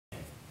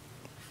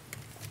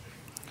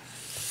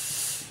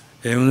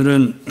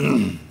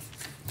오늘은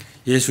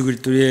예수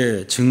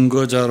그리스도의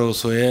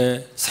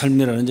증거자로서의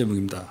삶이라는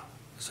제목입니다.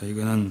 그래서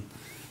이거는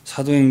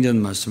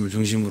사도행전 말씀을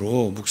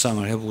중심으로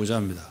묵상을 해보고자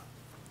합니다.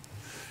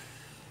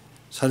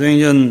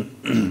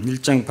 사도행전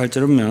 1장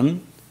 8절에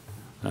보면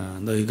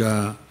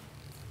너희가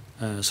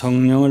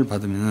성령을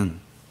받으면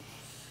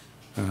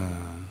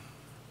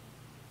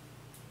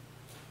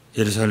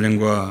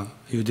예루살렘과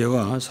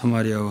유대와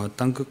사마리아와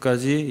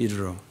땅끝까지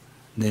이르러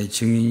내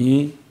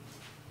증인이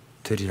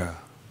되리라,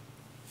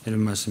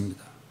 이런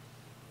말씀입니다.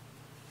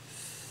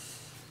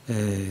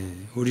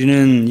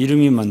 우리는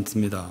이름이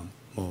많습니다.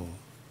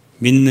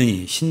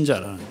 믿는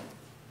신자라는,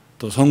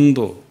 또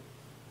성도,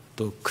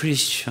 또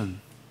크리스천,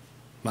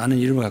 많은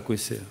이름을 갖고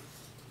있어요.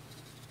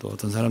 또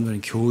어떤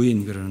사람들은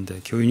교인 그러는데,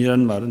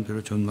 교인이라는 말은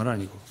별로 좋은 말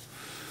아니고,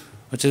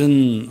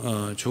 어쨌든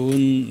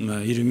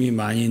좋은 이름이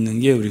많이 있는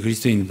게 우리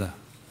그리스도입니다.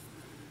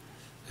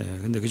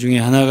 근데 그 중에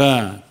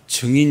하나가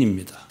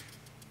증인입니다.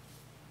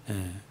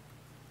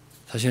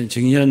 사실은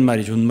증인이라는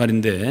말이 좋은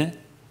말인데,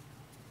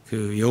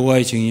 그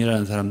여호와의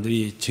증인이라는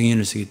사람들이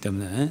증인을 쓰기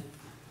때문에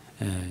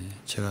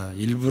제가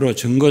일부러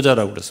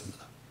증거자라고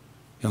그랬습니다.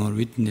 영어로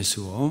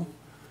위트니스고,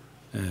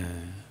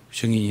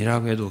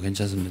 증인이라고 해도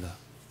괜찮습니다.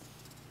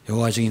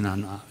 여호와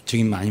증인만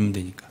아니면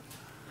되니까.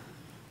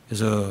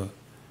 그래서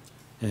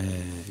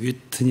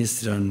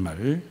위트니스라는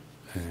말,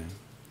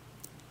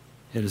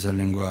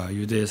 예루살렘과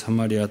유대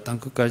사마리아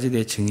땅끝까지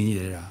내 증인이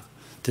되라.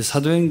 근데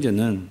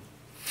사도행전은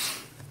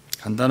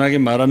간단하게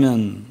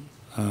말하면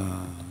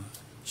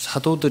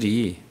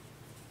사도들이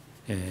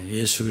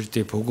예수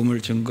그리스도의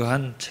복음을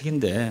증거한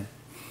책인데,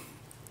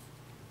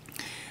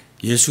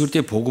 예수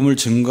그리스도의 복음을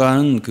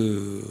증거하는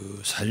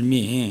그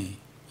삶이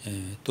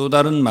또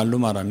다른 말로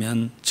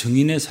말하면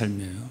증인의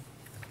삶이에요.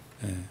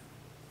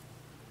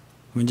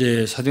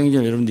 이제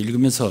사도행전 여러분들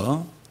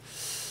읽으면서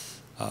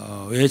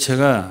왜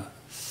제가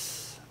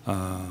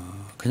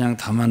그냥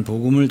다만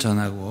복음을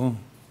전하고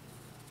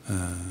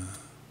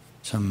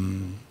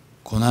참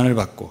고난을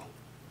받고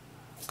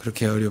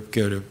그렇게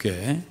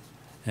어렵게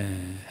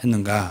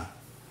했는가,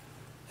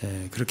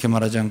 그렇게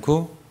말하지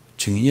않고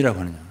증인이라고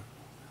하느냐.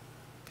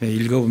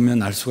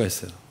 읽어보면 알 수가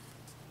있어요.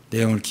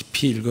 내용을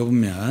깊이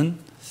읽어보면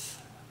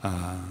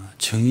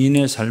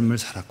증인의 삶을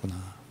살았구나.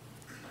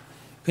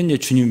 그건 이제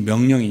주님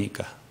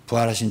명령이니까,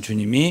 부활하신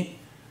주님이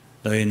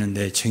너희는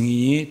내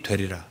증인이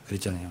되리라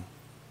그랬잖아요.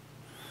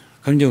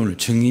 그럼 이제 오늘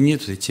증인이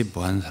도대체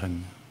뭐 하는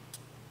사람이냐,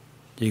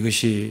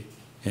 이것이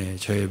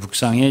저의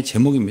묵상의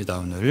제목입니다,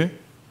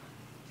 오늘.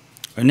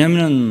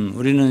 왜냐하면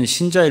우리는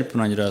신자일 뿐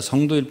아니라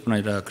성도일 뿐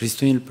아니라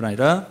그리스도인일 뿐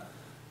아니라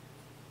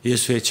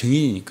예수의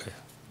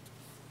증인이니까요.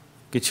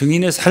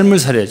 증인의 삶을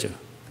살아야죠.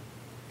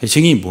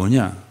 증인이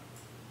뭐냐,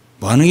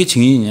 뭐 하는 게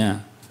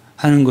증인이냐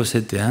하는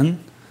것에 대한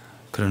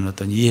그런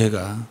어떤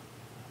이해가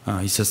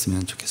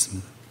있었으면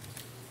좋겠습니다.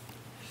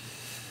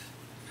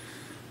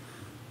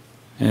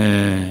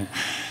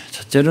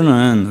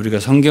 첫째로는 우리가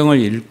성경을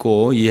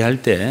읽고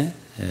이해할 때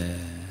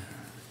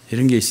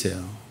이런 게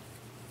있어요.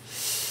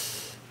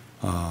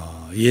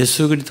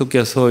 예수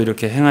그리스도께서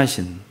이렇게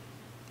행하신,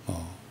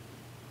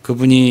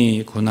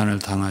 그분이 고난을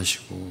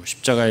당하시고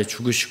십자가에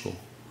죽으시고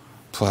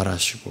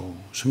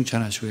부활하시고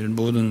승천하시고 이런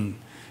모든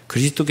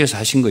그리스도께서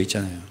하신 거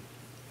있잖아요.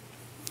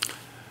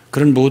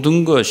 그런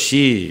모든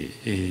것이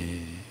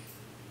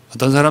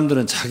어떤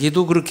사람들은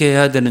자기도 그렇게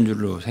해야 되는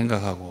줄로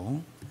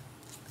생각하고,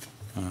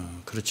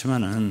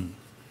 그렇지만은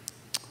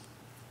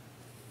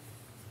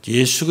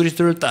예수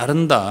그리스도를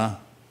따른다,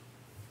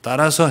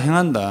 따라서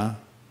행한다,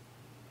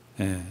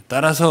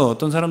 따라서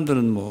어떤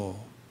사람들은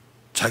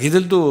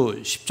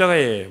자기들도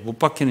십자가에 못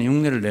박히는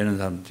흉내를 내는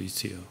사람도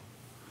있어요.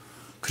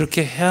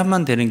 그렇게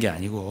해야만 되는 게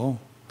아니고,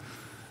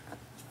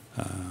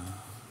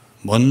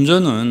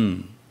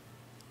 먼저는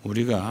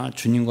우리가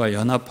주님과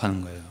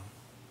연합하는 거예요.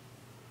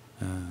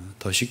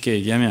 더 쉽게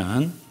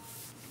얘기하면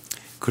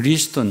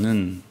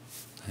그리스도는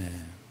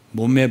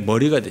몸의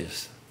머리가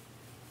되셨어요.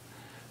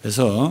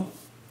 그래서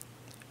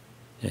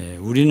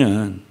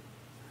우리는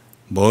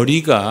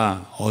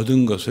머리가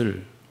얻은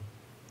것을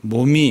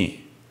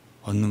몸이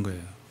얻는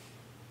거예요.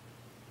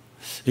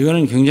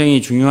 이거는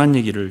굉장히 중요한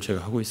얘기를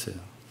제가 하고 있어요.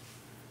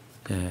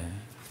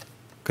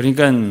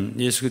 그러니까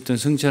예수 그리스도는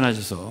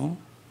승천하셔서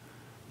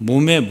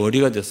몸의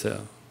머리가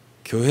됐어요.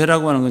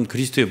 교회라고 하는 건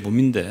그리스도의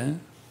몸인데,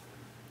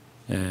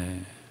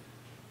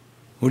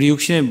 우리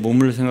육신의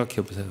몸을 생각해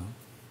보세요.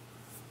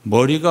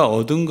 머리가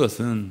얻은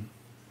것은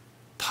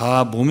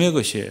다 몸의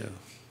것이에요.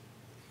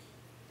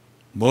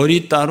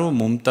 머리 따로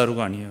몸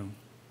따로가 아니에요.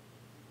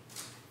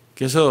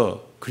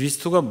 그래서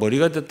그리스도가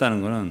머리가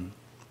됐다는 것은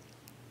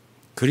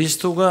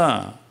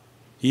그리스도가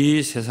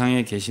이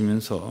세상에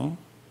계시면서,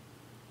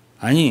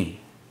 아니,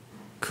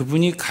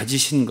 그분이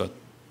가지신 것,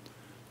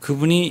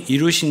 그분이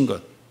이루신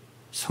것,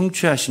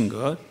 성취하신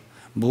것,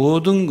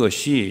 모든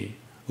것이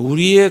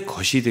우리의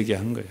것이 되게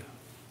한 거예요.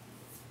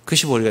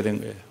 그것이 머리가 된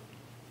거예요.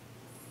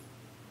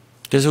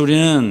 그래서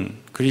우리는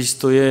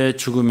그리스도의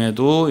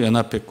죽음에도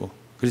연합했고,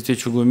 그리스도의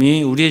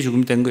죽음이 우리의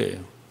죽음이 된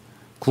거예요.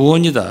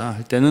 구원이다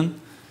할 때는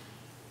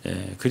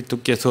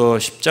그리스도께서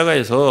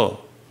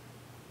십자가에서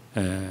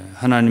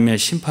하나님의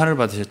심판을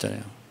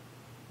받으셨잖아요.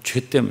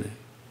 죄 때문에.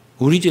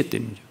 우리 죄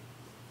때문이죠.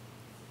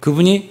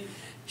 그분이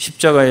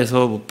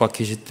십자가에서 못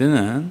박히실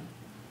때는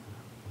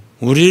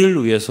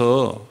우리를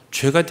위해서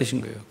죄가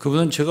되신 거예요.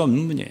 그분은 죄가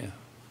없는 분이에요.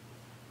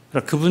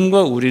 그러니까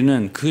그분과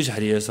우리는 그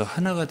자리에서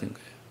하나가 된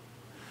거예요.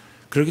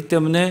 그렇기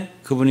때문에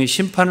그분이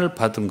심판을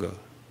받은 거,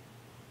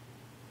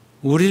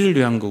 우리를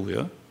위한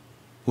거고요.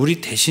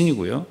 우리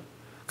대신이고요.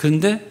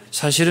 그런데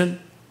사실은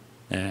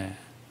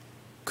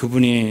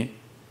그분이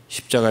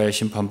십자가에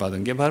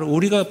심판받은 게 바로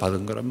우리가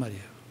받은 거란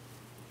말이에요.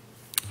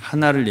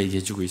 하나를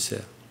얘기해 주고 있어요.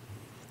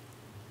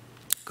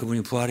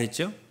 그분이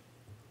부활했죠?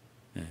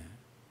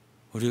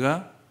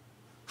 우리가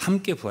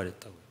함께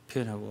부활했다고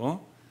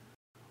표현하고,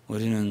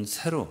 우리는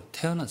새로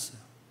태어났어요.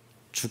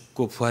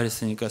 죽고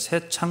부활했으니까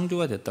새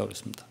창조가 됐다고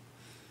그랬습니다.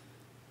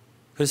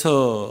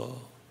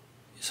 그래서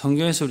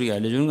성경에서 우리가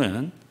알려주는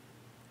것은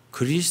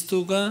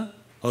그리스도가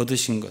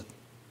얻으신 것,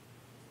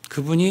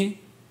 그분이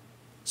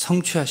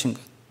성취하신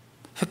것,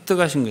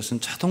 획득하신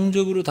것은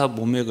자동적으로 다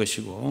몸의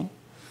것이고,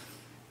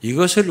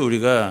 이것을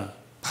우리가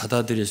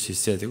받아들일 수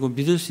있어야 되고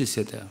믿을 수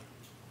있어야 돼요.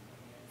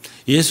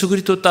 예수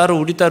그리스도 따로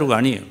우리 따로가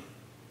아니에요.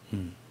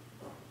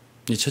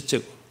 이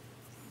첫째고.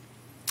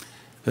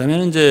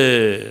 그다음에는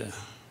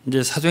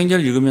이제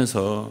사도행전을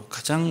읽으면서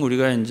가장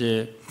우리가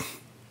이제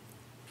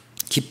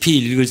깊이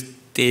읽을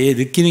때에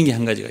느끼는 게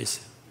한 가지가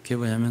있어요. 그게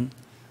뭐냐면,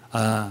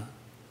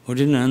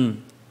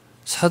 우리는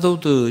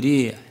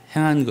사도들이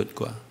행한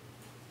것과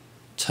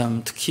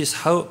참 특히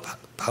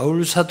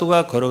바울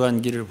사도가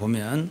걸어간 길을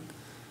보면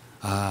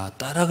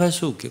따라갈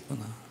수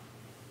없겠구나.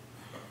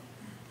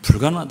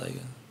 불가능하다 이거.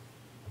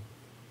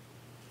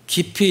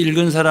 깊이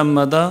읽은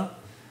사람마다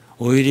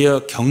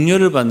오히려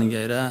격려를 받는 게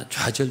아니라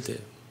좌절돼요.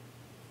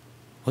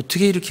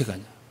 어떻게 이렇게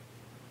가냐.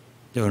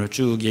 오늘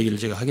쭉 얘기를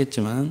제가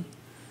하겠지만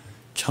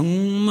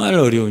정말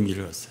어려운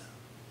길을 갔어요.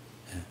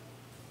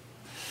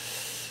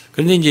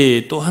 그런데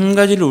이제 또 한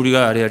가지를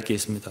우리가 알아야 할 게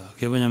있습니다.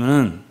 그게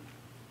뭐냐면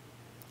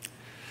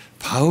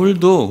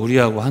바울도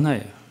우리하고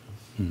하나예요.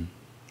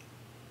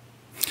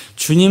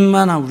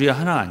 주님만 우리가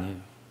하나 아니에요.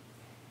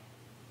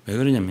 왜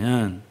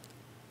그러냐면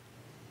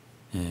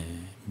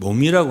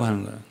몸이라고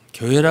하는 거는,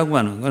 교회라고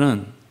하는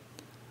거는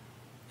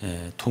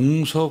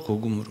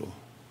동서고금으로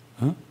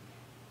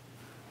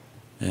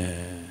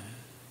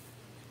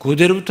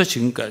고대로부터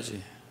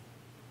지금까지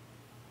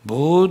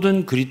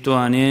모든 그리스도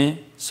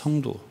안의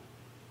성도,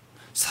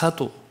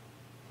 사도,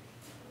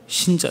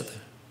 신자들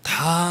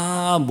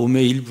다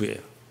몸의 일부예요.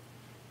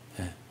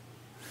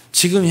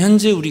 지금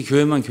현재 우리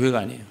교회만 교회가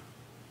아니에요.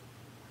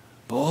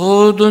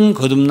 모든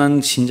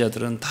거듭난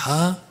신자들은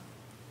다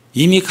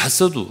이미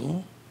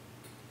갔어도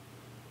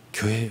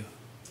교회예요.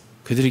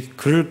 그들이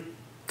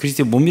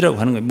그리스도의 몸이라고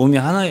하는 거예요. 몸이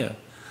하나예요.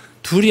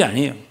 둘이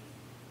아니에요.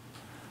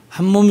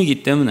 한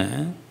몸이기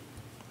때문에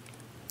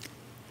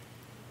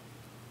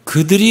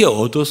그들이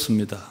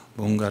얻었습니다.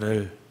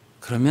 뭔가를.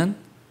 그러면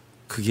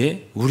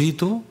그게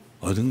우리도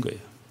얻은 거예요.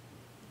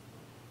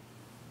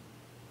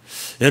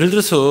 예를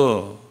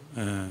들어서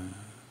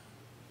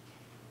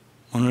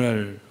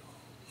오늘날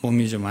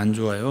몸이 좀 안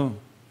좋아요.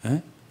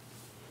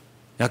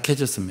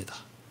 약해졌습니다.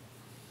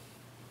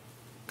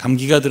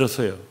 감기가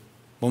들어서요.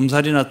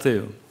 몸살이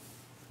났어요.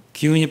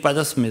 기운이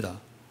빠졌습니다.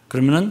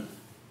 그러면은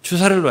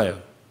주사를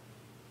놔요.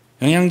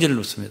 영양제를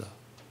놓습니다.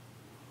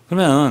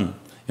 그러면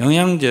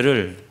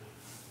영양제를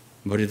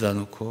머리에다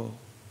놓고,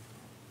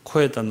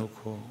 코에다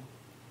놓고,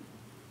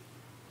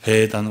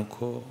 배에다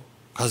놓고,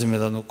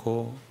 가슴에다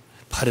놓고,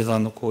 팔에다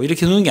놓고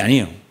이렇게 놓는 게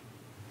아니에요.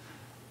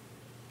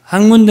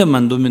 한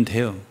군데만 놓으면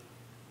돼요.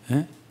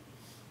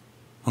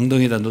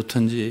 엉덩이에다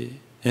놓든지,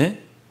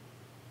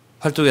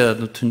 팔뚝에다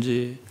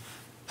놓든지,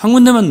 한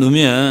군데만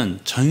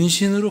놓으면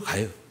전신으로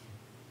가요.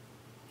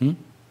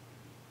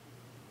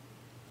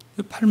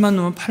 팔만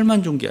놓으면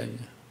팔만 좋은 게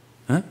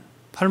아니냐.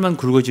 팔만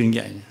굵어지는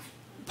게 아니냐.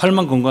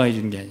 팔만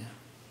건강해지는 게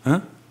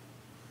아니냐.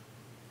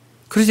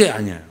 그러지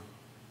아니에요.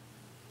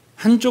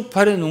 한쪽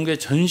팔에 놓은 게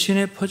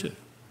전신에 퍼져요.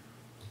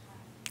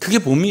 그게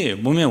몸이에요.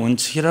 몸의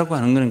원칙이라고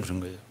하는 건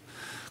그런 거예요.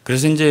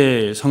 그래서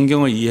이제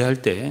성경을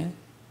이해할 때,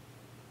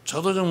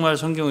 저도 정말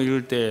성경을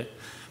읽을 때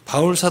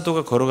바울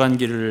사도가 걸어간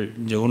길을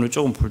이제 오늘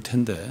조금 볼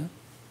텐데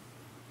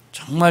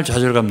정말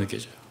좌절감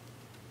느껴져요.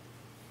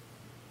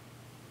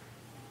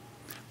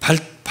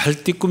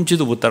 발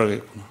뒤꿈치도 못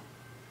따라가겠구나.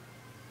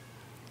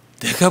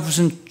 내가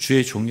무슨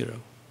주의 종이라고.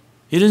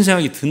 이런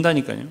생각이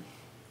든다니까요.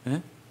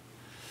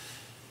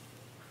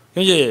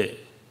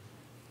 이제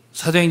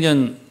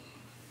사도행전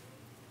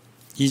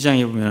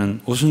 2장에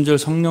보면 오순절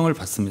성령을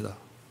받습니다.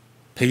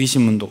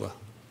 120문도가.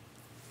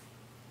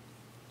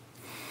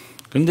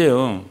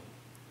 그런데요,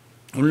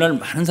 오늘날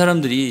많은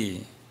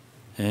사람들이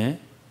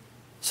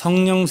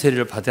성령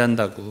세례를 받아야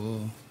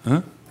한다고,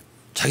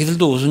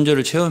 자기들도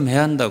오순절을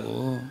체험해야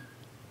한다고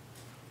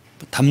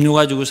담요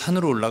가지고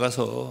산으로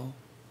올라가서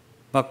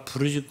막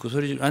부르짖고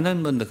소리짓고,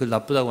 난 그걸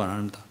나쁘다고 안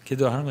합니다.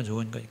 기도하는 건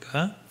좋은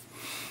거니까.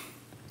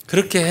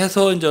 그렇게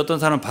해서 이제 어떤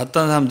사람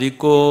봤다는 사람도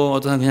있고,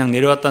 어떤 사람 그냥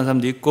내려왔다는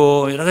사람도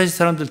있고, 여러 가지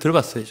사람들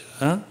들어봤어요.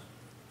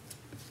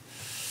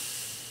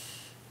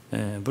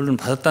 물론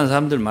받았다는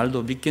사람들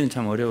말도 믿기는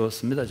참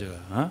어려웠습니다.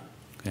 제가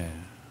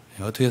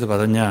어떻게 해서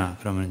받았냐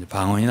그러면 이제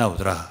방언이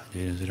나오더라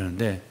이런 소리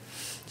하는데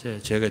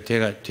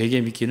제가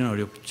되게 믿기는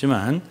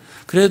어렵지만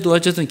그래도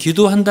어쨌든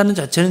기도한다는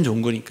자체는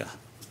좋은 거니까.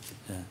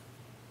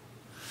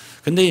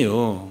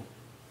 근데요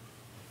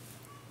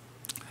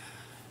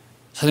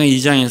사도행전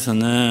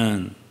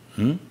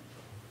 2장에서는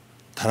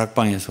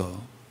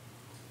다락방에서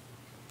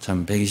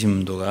참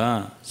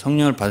 120문도가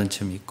성령을 받은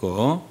체험이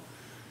있고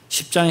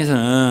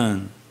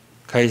 10장에서는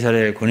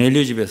가이사랴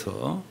고넬료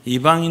집에서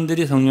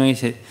이방인들이 성령의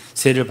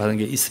세례를 받은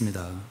게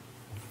있습니다.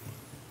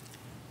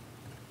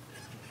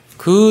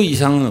 그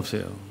이상은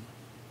없어요.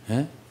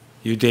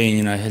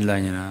 유대인이나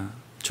헬라인이나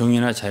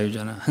종이나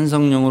자유자나 한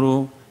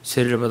성령으로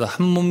세례를 받아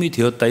한 몸이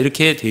되었다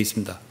이렇게 되어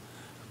있습니다.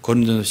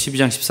 고린도서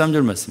 12장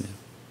 13절 말씀이에요.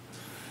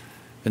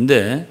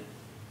 그런데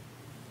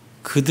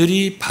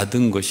그들이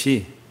받은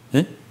것이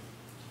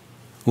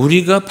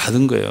우리가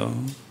받은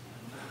거예요.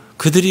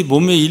 그들이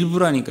몸의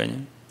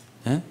일부라니까요.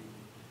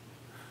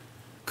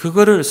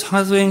 그거를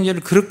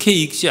사도행전을 그렇게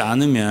읽지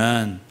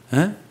않으면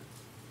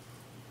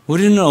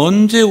우리는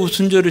언제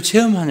우순절을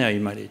체험하냐 이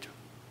말이죠.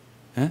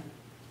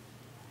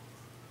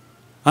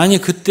 아니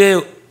그때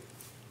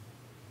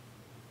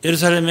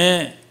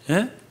예루살렘에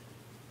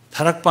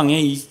다락방에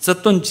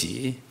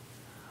있었던지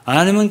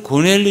아니면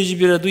고넬료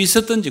집이라도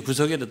있었던지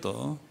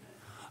구석에라도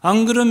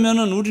안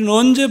그러면은 우리는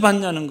언제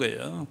받냐는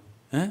거예요.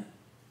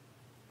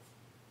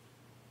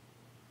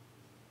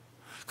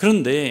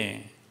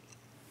 그런데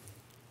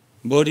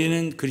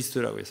머리는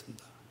그리스도라고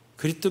했습니다.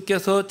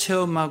 그리스도께서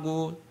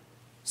체험하고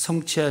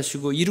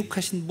성취하시고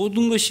이룩하신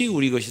모든 것이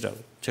우리 것이라고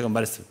제가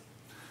말했어요.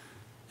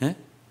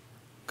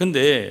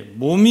 그런데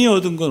몸이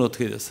얻은 건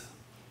어떻게 됐어요?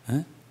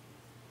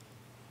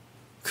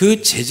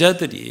 그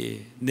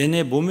제자들이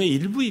내내 몸의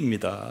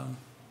일부입니다.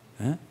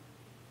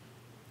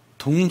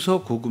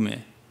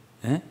 동서고금에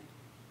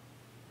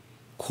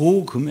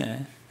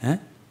고금에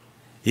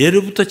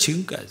예로부터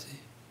지금까지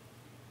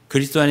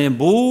그리스도 안에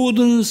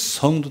모든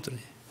성도들이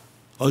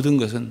얻은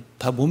것은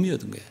다 몸이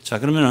얻은 거예요. 자,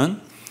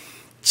 그러면은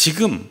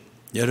지금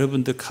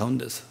여러분들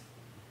가운데서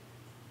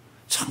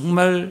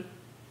정말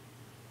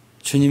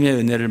주님의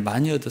은혜를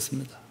많이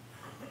얻었습니다.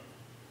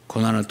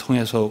 고난을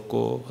통해서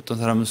얻고 어떤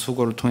사람은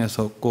수고를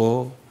통해서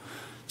얻고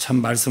참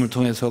말씀을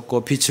통해서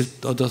얻고 빛을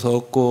얻어서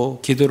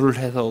얻고 기도를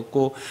해서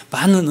얻고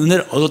많은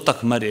은혜를 얻었다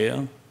그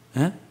말이에요.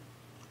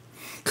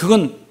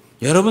 그건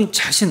여러분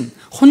자신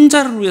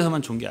혼자를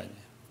위해서만 준 게 아니에요.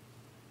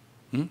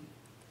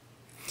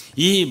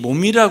 이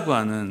몸이라고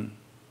하는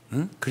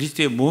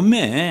그리스도의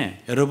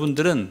몸에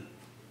여러분들은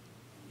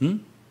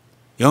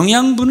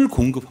영양분을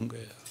공급한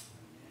거예요.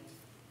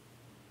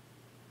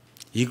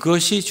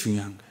 이것이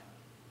중요한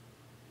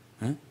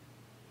거예요.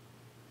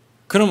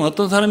 그럼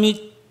어떤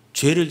사람이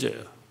죄를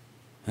져요.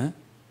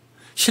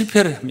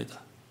 실패를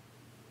합니다.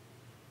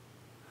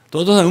 또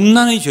어떤 사람이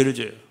음란의 죄를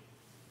져요.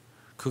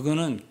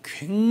 그거는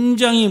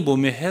굉장히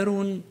몸에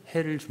해로운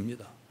해를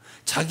줍니다.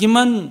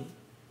 자기만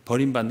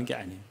버림받는 게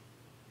아니에요.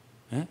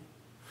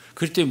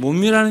 그럴 때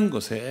몸이라는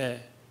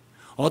것에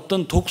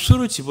어떤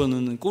독소를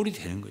집어넣는 꼴이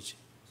되는 거지.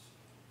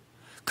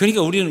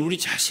 그러니까 우리는 우리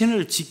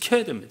자신을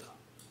지켜야 됩니다.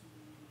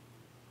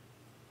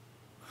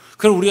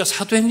 그럼 우리가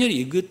사도행전을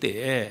읽을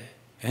때에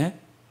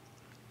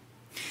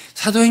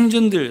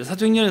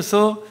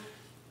사도행전에서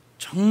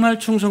정말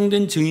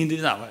충성된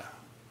증인들이 나와요.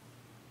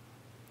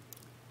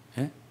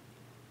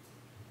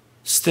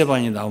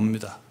 스데반이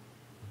나옵니다.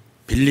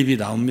 빌립이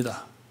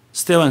나옵니다.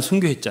 스데반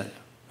순교했잖아요.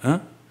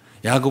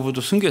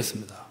 야고보도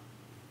순교했습니다.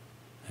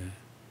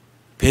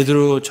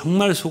 베드로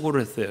정말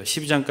수고를 했어요.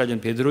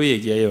 12장까지는 베드로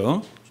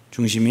얘기예요.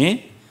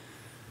 중심이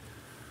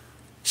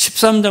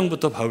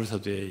 13장부터 바울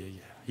사도의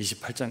얘기예요.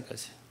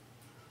 28장까지.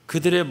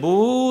 그들의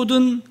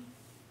모든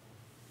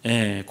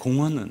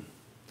공헌은,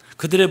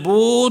 그들의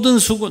모든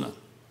수고는,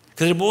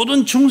 그들의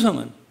모든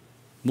충성은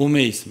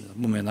몸에 있습니다.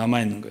 몸에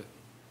남아있는 거예요.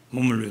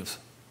 몸을 위해서.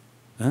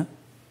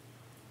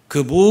 그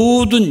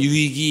모든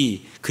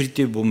유익이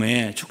그리스도의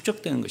몸에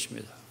축적되는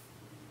것입니다.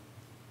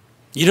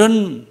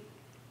 이런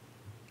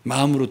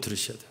마음으로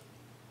들으셔야 돼요.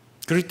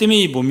 그렇기 때문에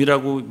이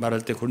몸이라고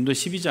말할 때 고린도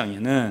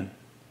 12장에는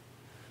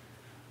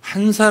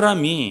한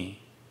사람이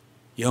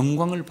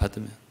영광을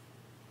받으면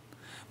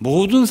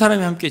모든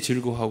사람이 함께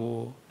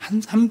즐거워하고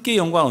함께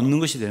영광을 얻는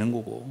것이 되는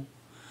거고,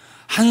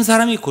 한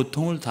사람이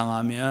고통을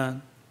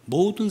당하면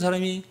모든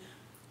사람이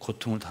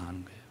고통을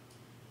당하는 거예요.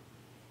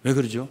 왜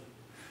그러죠?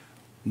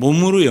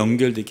 몸으로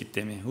연결됐기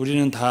때문에.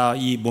 우리는 다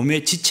이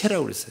몸의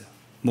지체라고 그랬어요.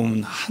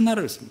 몸은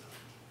하나라고 했습니다.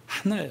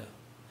 하나예요.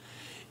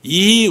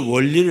 이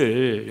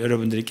원리를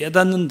여러분들이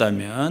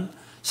깨닫는다면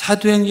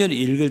사도행전을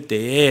읽을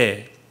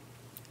때에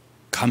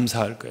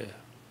감사할 거예요.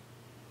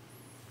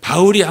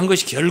 바울이 한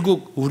것이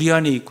결국 우리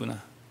안에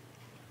있구나.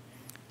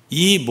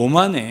 이 몸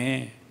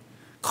안에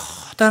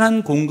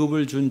커다란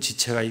공급을 준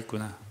지체가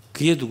있구나.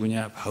 그게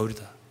누구냐?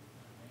 바울이다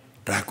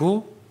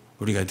라고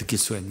우리가 느낄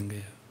수가 있는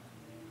거예요.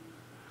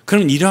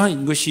 그럼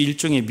이러한 것이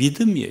일종의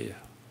믿음이에요.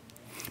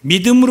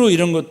 믿음으로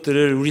이런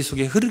것들을 우리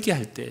속에 흐르게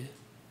할 때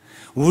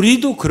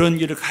우리도 그런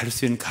길을 갈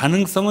수 있는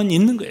가능성은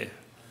있는 거예요.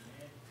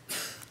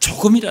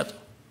 조금이라도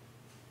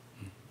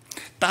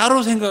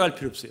따로 생각할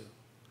필요 없어요.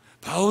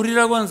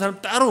 바울이라고 하는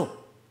사람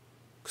따로,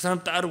 그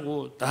사람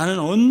따르고 나는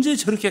언제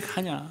저렇게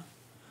가냐?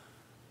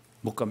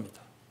 못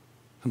갑니다.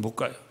 못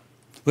가요.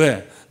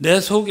 왜? 내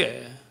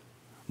속에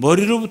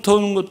머리로부터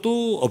오는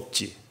것도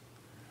없지,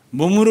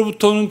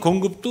 몸으로부터 오는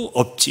공급도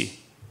없지.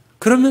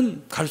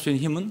 그러면 갈 수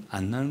있는 힘은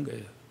안 나는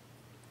거예요.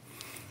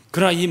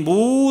 그러나 이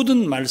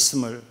모든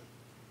말씀을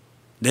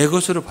내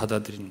것으로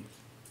받아들이는 거예요.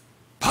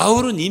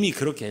 바울은 이미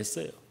그렇게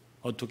했어요.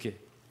 어떻게?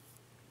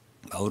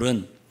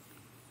 바울은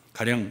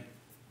가령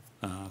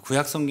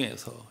구약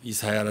성경에서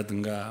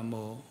이사야라든가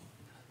뭐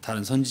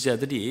다른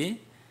선지자들이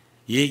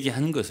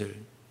얘기한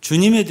것을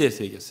주님에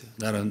대해서 얘기했어요.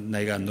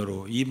 내가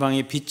너로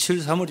이방의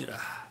빛을 삼으리라,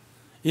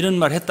 이런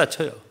말 했다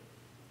쳐요.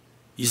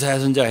 이사야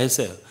선지자가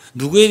했어요.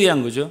 누구에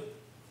대한 거죠?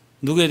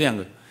 누구에 대한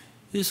거예요?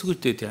 예수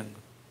그리스도에 대한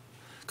거예요.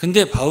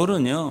 근데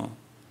바울은요,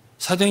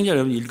 사도행전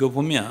여러분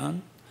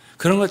읽어보면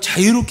그런 걸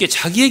자유롭게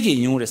자기에게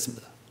인용을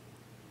했습니다.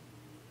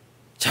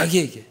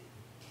 자기에게.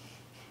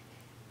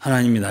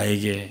 하나님이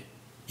나에게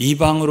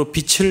이방으로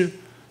빛을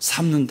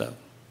삼는다고,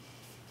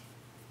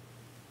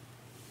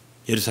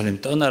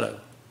 예루살렘 떠나라고,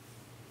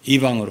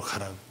 이방으로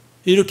가라고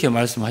이렇게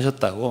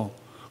말씀하셨다고.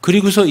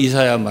 그리고서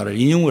이사야 말을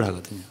인용을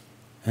하거든요.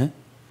 예?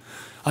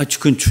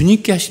 그건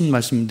주님께 하신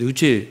말씀인데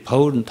어째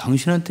바울은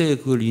당신한테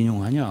그걸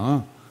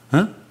인용하냐?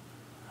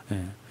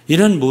 예?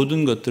 이런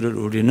모든 것들을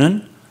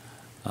우리는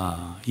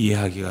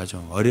이해하기가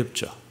좀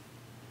어렵죠.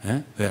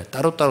 예? 왜?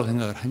 따로따로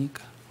생각을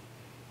하니까.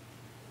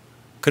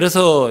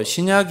 그래서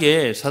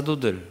신약의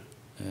사도들,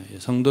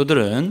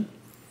 성도들은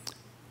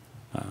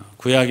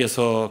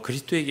구약에서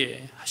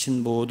그리스도에게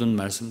하신 모든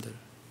말씀들,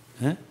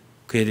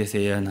 그에 대해서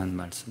예언한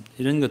말씀,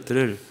 이런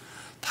것들을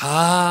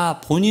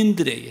다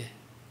본인들에게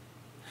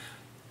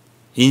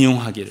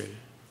인용하기를,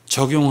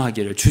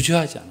 적용하기를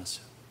주저하지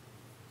않았어요.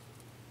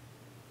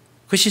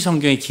 그것이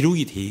성경에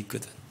기록이 되어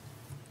있거든.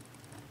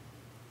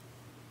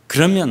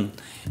 그러면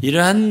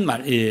이러한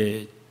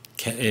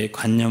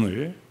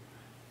관념을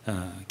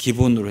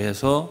기본으로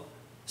해서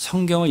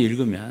성경을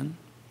읽으면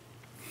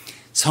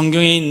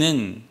성경에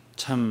있는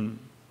참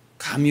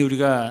감히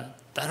우리가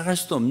따라갈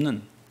수도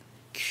없는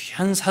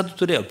귀한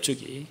사도들의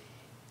업적이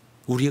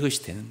우리의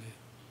것이 되는 거예요.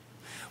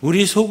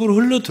 우리 속으로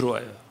흘러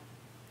들어와요.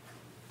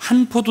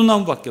 한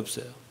포도나무밖에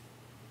없어요.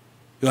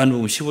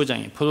 요한복음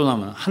 15장에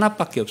포도나무는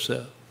하나밖에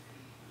없어요.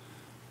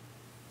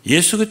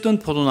 예수 그리스도는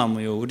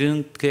포도나무요,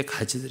 우리는 그의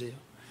가지들이에요.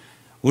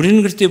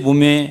 우리는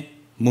그리스도의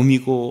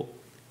몸이고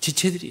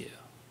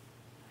지체들이에요.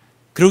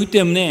 그렇기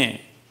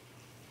때문에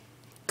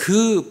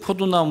그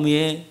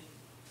포도나무의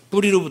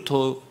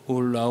뿌리로부터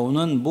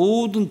올라오는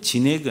모든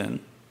진액은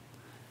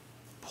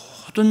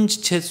모든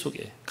지체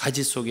속에,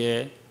 가지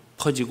속에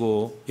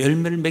퍼지고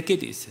열매를 맺게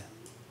되어 있어요.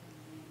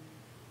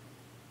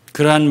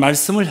 그러한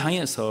말씀을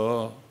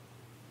향해서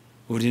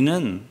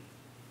우리는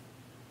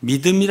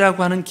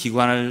믿음이라고 하는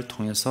기관을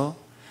통해서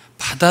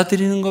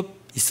받아들이는 것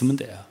있으면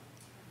돼요.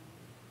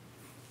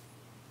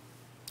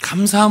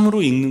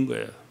 감사함으로 읽는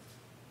거예요.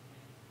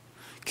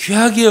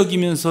 귀하게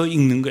여기면서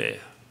읽는 거예요.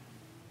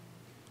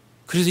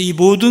 그래서 이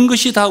모든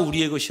것이 다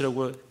우리의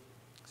것이라고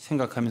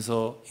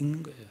생각하면서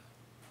읽는 거예요.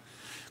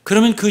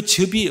 그러면 그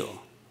즙이요,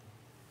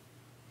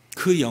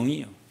 그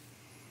영이요,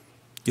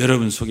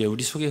 여러분 속에,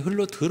 우리 속에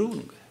흘러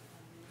들어오는 거예요.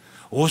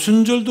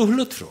 오순절도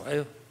흘러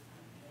들어와요.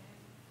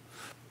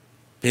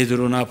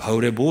 베드로나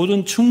바울의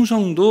모든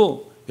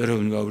충성도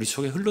여러분과 우리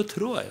속에 흘러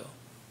들어와요.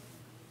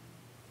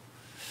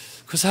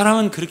 그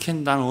사람은 그렇게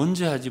난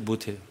언제 하지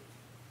못해요.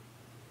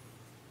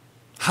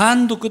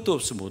 한도 끝도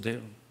없어 못해요.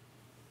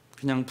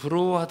 그냥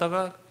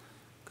부러워하다가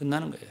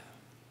끝나는 거예요.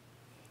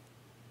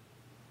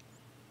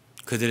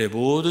 그들의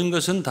모든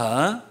것은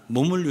다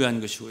몸을 위한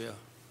것이고요,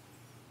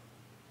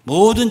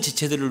 모든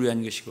지체들을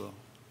위한 것이고,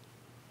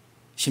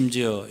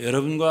 심지어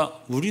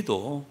여러분과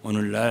우리도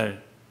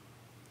오늘날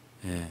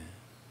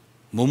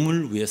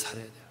몸을 위해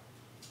살아야 돼요.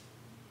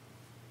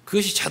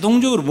 그것이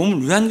자동적으로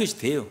몸을 위한 것이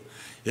돼요.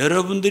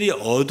 여러분들이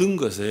얻은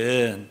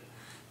것은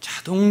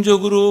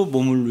자동적으로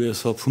몸을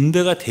위해서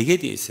분배가 되게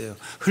되어 있어요.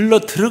 흘러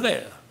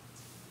들어가요.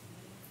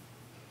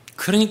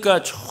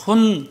 그러니까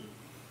좋은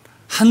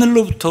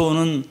하늘로부터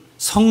오는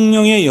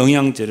성령의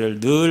영양제를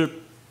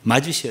늘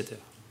맞으셔야 돼요.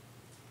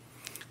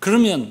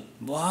 그러면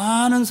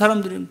많은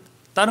사람들이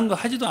다른 거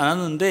하지도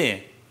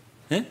않았는데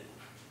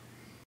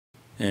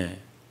왜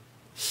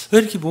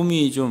이렇게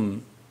몸이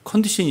좀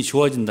컨디션이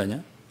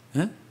좋아진다냐?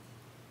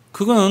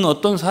 그거는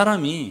어떤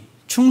사람이,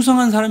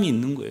 충성한 사람이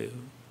있는 거예요.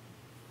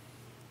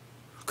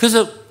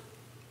 그래서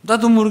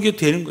나도 모르게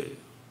되는 거예요.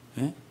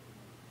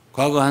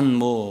 과거 한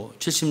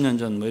 70년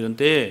전 이런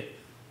때에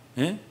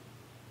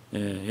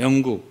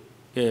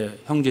영국의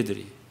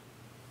형제들이,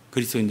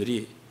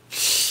 그리스도인들이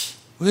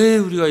왜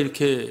우리가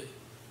이렇게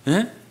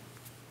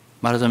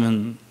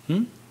말하자면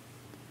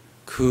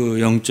그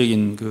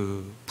영적인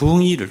그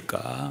부흥이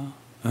이를까?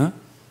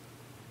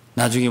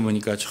 나중에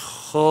보니까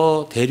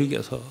저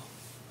대륙에서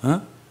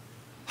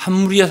한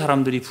무리의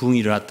사람들이 부흥이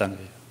일어났다는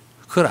거예요.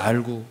 그걸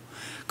알고,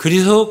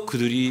 그래서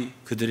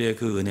그들의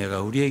그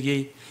은혜가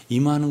우리에게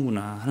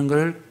임하는구나 하는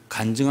걸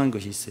간증한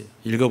것이 있어요.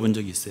 읽어본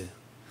적이 있어요.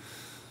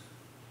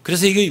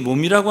 그래서 이게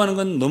몸이라고 하는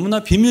건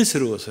너무나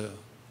비밀스러워서요.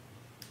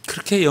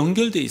 그렇게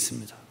연결되어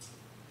있습니다.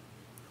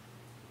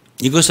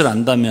 이것을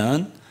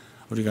안다면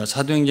우리가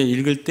사도행전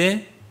읽을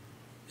때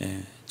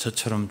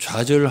저처럼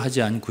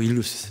좌절하지 않고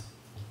읽을 수 있어요.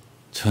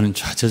 저는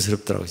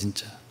좌절스럽더라고요.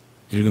 진짜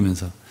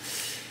읽으면서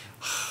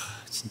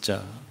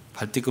진짜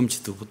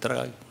발뒤꿈치도 못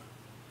따라가고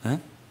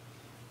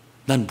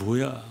난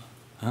뭐야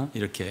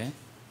이렇게.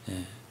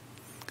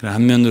 그런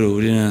한면으로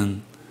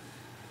우리는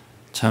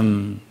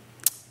참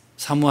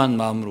사모한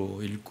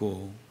마음으로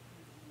읽고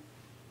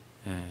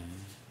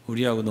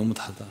우리하고 너무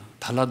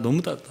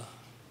너무 다르다.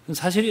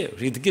 사실이에요.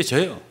 그렇게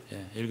느껴져요.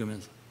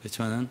 읽으면서.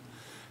 그렇지만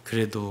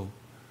그래도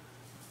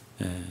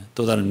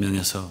또 다른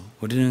면에서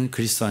우리는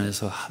그리스도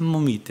안에서 한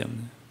몸이기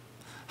때문에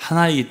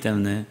하나이기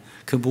때문에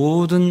그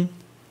모든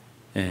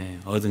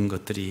얻은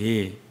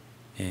것들이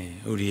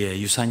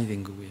우리의 유산이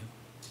된 거고요.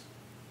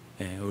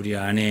 우리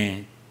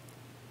안에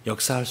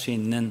역사할 수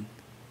있는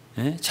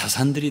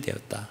자산들이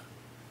되었다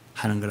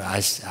하는 걸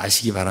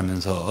아시기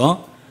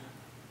바라면서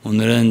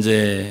오늘은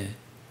이제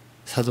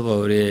사도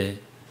바울의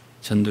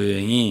전도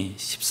여행이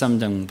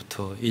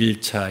 13장부터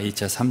 1차,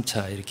 2차,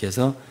 3차 이렇게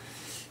해서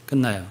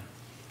끝나요.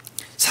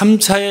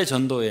 3차의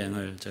전도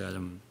여행을 제가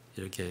좀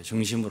이렇게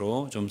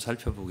중심으로 좀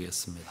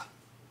살펴보겠습니다.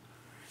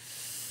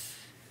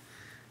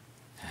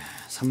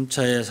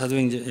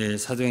 3차의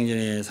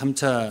사도행전의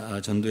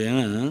 3차 전도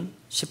여행은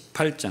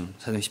 18장,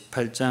 사도행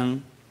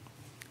 18장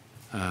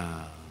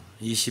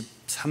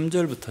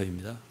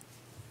 23절부터입니다.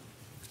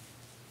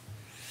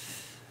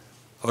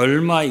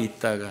 얼마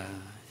있다가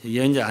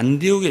이게 이제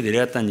안디옥에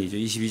내려갔다는 얘기죠.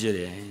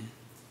 22절에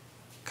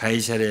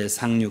가이사랴에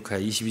상륙하여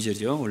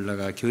 22절이죠.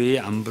 올라가 교회의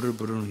안부를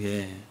부른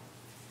후에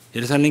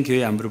예루살렘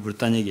교회의 안부를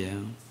부르다는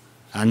얘기예요.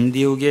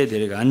 안디옥에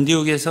내려가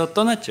안디옥에서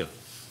떠났죠.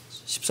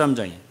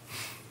 13장에.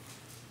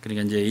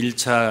 그러니까 이제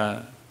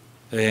 1차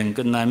여행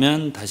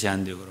끝나면 다시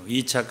안디옥으로,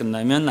 2차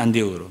끝나면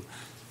안디옥으로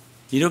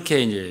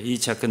이렇게 이제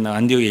 2차 끝나고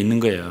안디옥에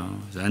있는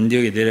거예요. 그래서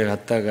안디옥에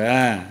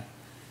내려갔다가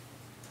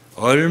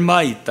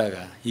얼마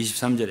있다가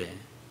 23절에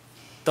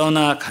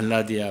떠나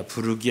갈라디아,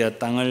 부르기아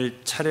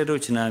땅을 차례로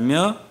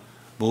지나며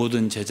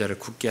모든 제자를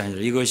굳게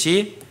하니라.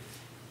 이것이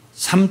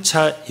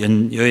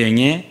 3차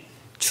여행의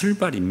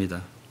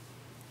출발입니다.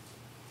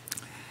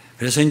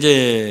 그래서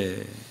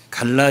이제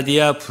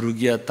갈라디아,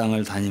 부르기아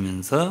땅을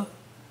다니면서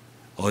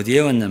어디에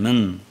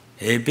왔냐면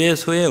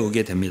에베소에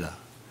오게 됩니다.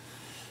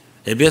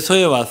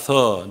 에베소에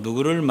와서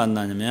누구를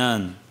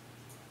만나냐면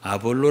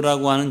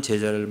아볼로라고 하는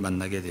제자를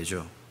만나게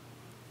되죠.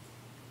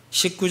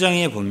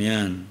 19장에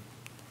보면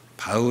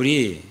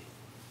바울이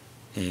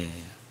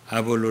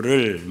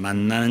아볼로를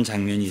만나는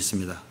장면이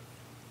있습니다.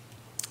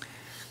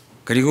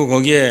 그리고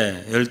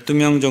거기에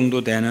 12명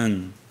정도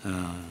되는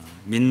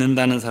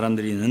믿는다는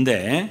사람들이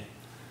있는데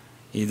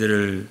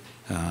이들을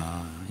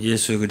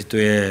예수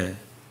그리스도의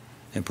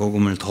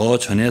복음을 더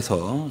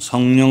전해서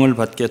성령을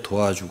받게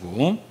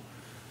도와주고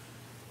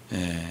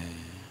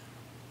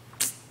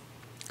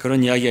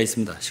그런 이야기가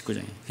있습니다.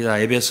 19장에. 그게 다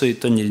에베소에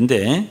있던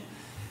일인데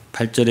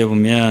 8절에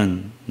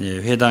보면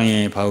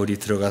회당에 바울이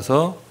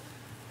들어가서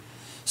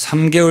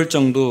 3개월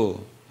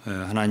정도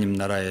하나님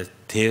나라에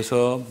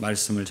대해서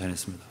말씀을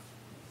전했습니다.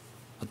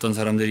 어떤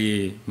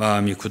사람들이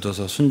마음이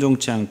굳어서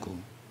순종치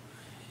않고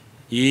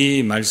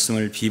이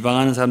말씀을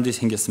비방하는 사람들이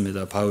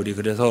생겼습니다. 바울이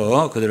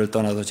그래서 그들을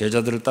떠나서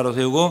제자들을 따로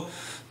세우고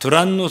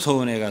두란노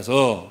서원에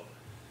가서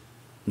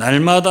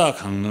날마다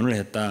강론을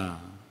했다.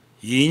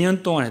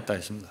 2년 동안 했다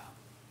했습니다.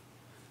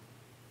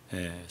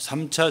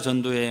 3차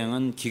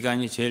전도여행은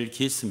기간이 제일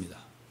길습니다.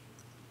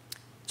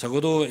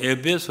 적어도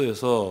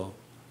에베소에서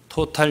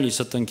토탈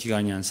있었던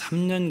기간이 한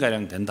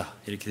 3년가량 된다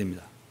이렇게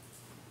됩니다.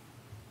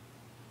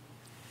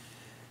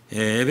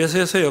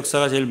 에베소에서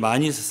역사가 제일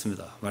많이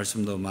있었습니다.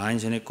 말씀도 많이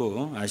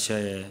전했고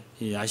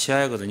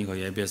아시아거든요.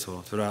 거의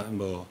에베소.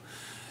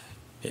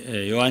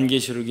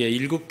 요한계시록의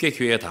 7개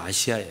교회가 다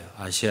아시아예요.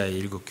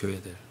 아시아의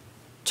 7교회들.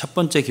 첫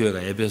번째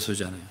교회가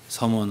에베소잖아요.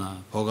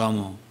 서모나,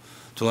 버가모,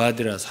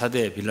 두아디라,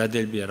 사데,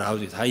 빌라델비아,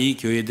 라우디 다 이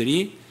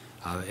교회들이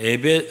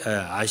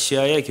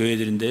아시아의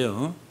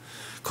교회들인데요.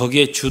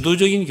 거기에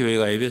주도적인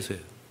교회가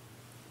에베소예요.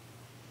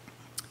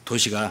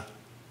 도시가.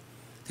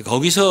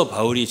 거기서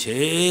바울이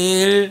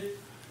제일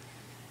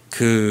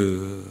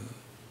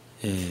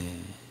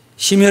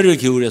심혈을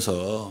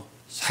기울여서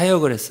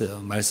사역을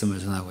했어요. 말씀을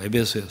전하고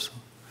에베소에서.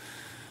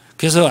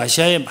 그래서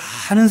아시아의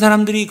많은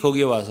사람들이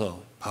거기에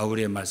와서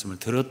바울의 말씀을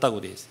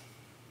들었다고 되어 있어요.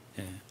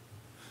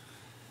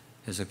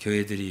 그래서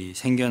교회들이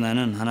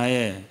생겨나는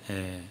하나의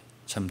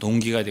참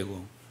동기가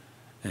되고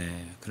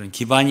그런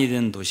기반이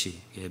된 도시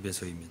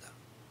에베소입니다.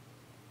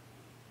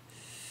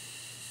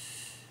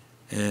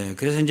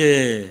 그래서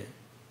이제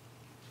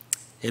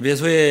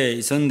에베소에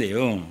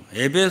있었는데요.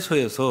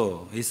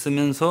 에베소에서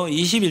있으면서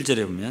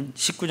 21절에 보면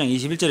 19장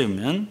 21절에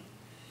보면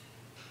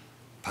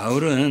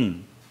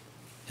바울은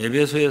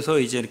에베소에서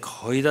이제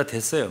거의 다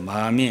됐어요.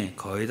 마음이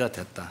거의 다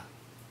됐다.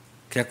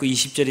 그래갖고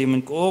 20절에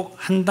보면 꼭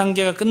한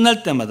단계가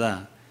끝날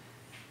때마다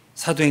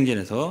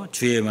사도행전에서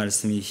주의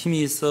말씀이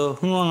힘이 있어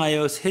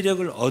흥왕하여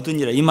세력을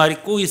얻으니라 이 말이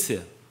꼭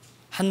있어요.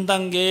 한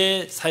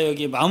단계의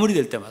사역이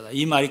마무리될 때마다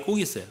이 말이 꼭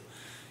있어요.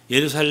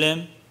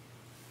 예루살렘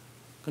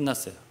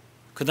끝났어요.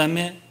 그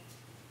다음에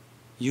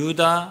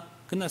유다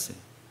끝났어요.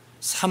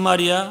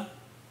 사마리아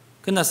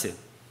끝났어요.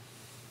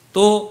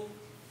 또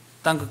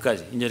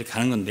땅끝까지 이제 이렇게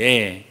가는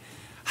건데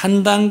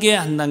한 단계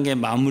한 단계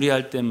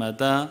마무리할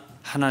때마다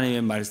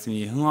하나님의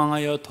말씀이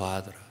흥왕하여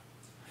더하더라.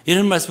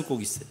 이런 말씀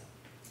꼭 있어요.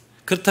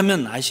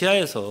 그렇다면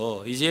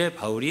아시아에서 이제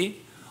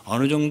바울이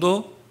어느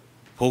정도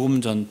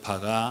복음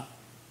전파가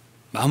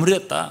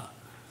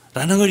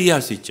마무리됐다라는 걸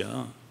이해할 수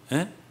있죠.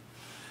 예?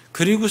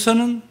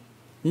 그리고서는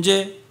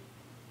이제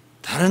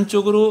다른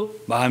쪽으로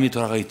마음이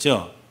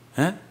돌아가겠죠.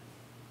 예?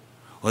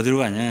 어디로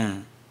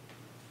가냐?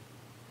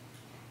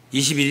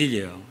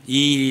 21일이에요.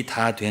 이 일이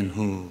다 된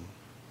후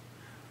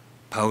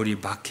바울이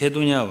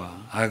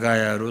마케도냐와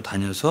아가야로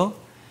다녀서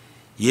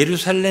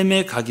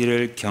예루살렘에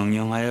가기를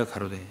경영하여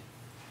가로되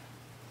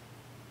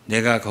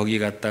내가 거기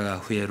갔다가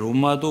후에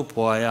로마도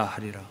보아야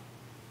하리라.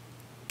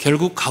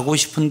 결국 가고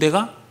싶은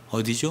데가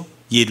어디죠?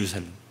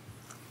 예루살렘.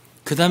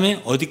 그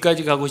다음에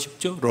어디까지 가고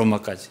싶죠?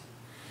 로마까지.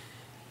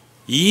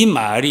 이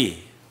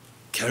말이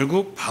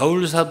결국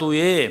바울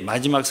사도의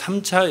마지막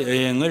 3차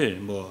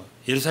여행을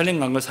예루살렘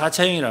간 걸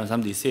 4차 여행이라는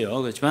사람도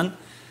있어요. 그렇지만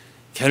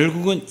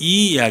결국은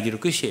이 이야기로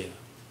끝이에요.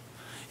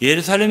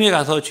 예루살렘에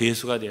가서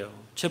죄수가 되어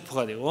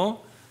체포가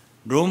되고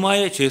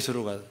로마의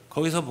죄수로 가서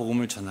거기서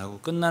복음을 전하고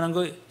끝나는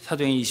거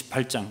사도행전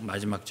 28장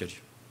마지막 절이죠.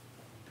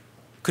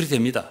 그렇게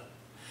됩니다.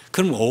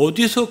 그럼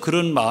어디서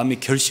그런 마음이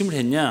결심을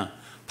했냐?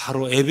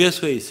 바로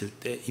에베소에 있을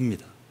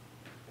때입니다.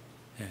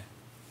 예.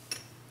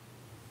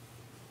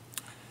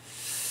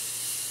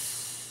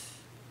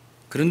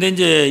 그런데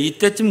이제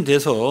이때쯤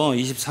돼서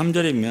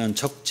 23절이면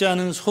적지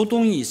않은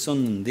소동이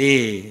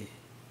있었는데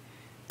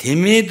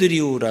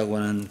데메드리오라고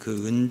하는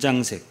그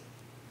은장색,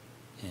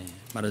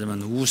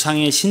 말하자면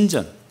우상의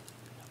신전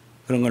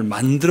그런 걸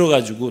만들어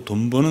가지고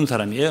돈 버는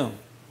사람이에요.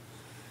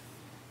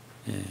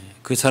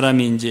 그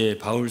사람이 이제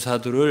바울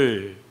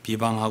사도를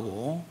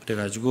비방하고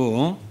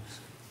그래가지고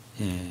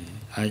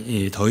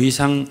더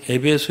이상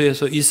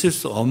에베소에서 있을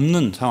수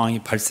없는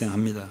상황이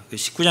발생합니다.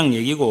 19장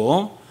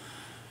얘기고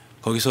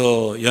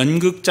거기서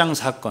연극장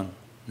사건,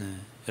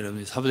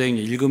 여러분이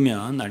사도행전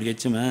읽으면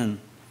알겠지만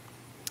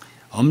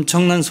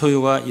엄청난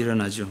소요가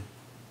일어나죠.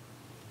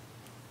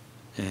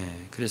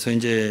 그래서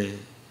이제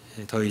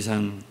더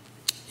이상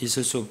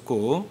있을 수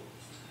없고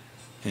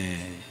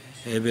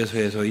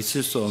에베소에서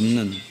있을 수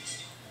없는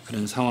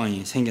그런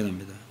상황이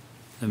생겨납니다.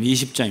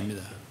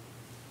 20장입니다.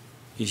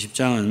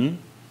 20장은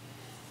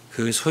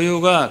그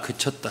소요가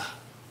그쳤다.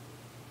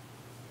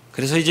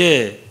 그래서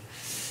이제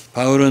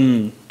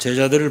바울은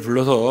제자들을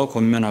불러서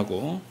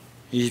권면하고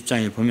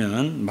 20장에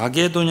보면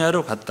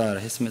마게도냐로 갔다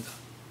했습니다.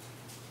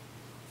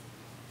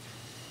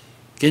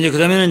 이제 그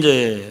다음에는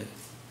이제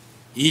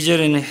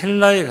 2절에는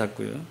헬라에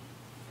갔고요.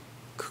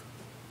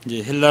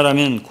 이제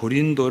헬라라면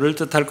고린도를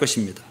뜻할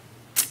것입니다.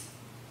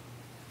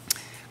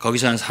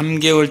 거기서 한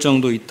 3개월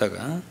정도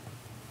있다가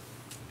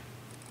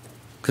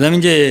그 다음에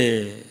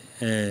이제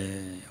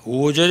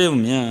 5절에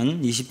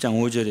보면 20장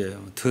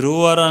 5절이에요.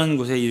 드로아라는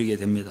곳에 이르게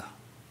됩니다.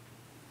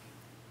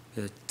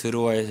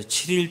 드로아에서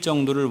 7일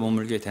정도를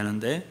머물게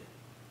되는데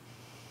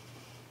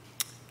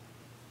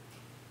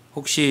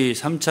혹시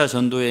 3차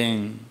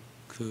전도행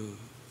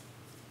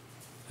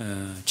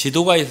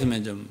지도가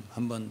있으면 좀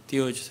한번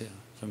띄워주세요.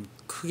 좀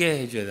크게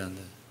해줘야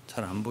되는데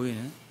잘 안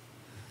보이네.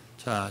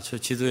 자, 저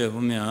지도에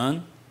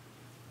보면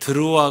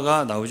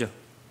드로아가 나오죠.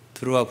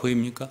 드로아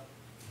보입니까?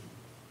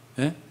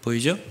 예?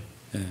 보이죠?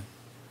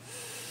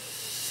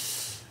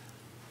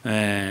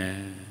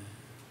 예.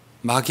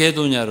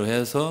 마게도냐로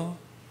해서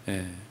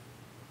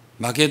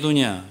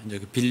마게도냐, 이제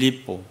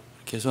빌립보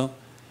이렇게 해서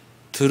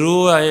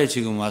드로아에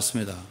지금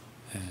왔습니다.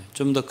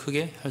 좀 더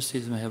크게 할 수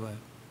있으면 해봐요.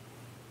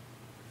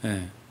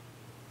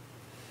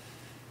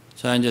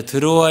 자, 이제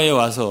드로아에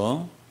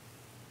와서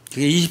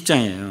그게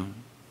 20장이에요.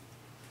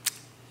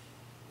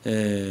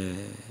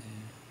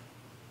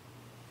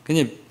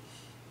 근데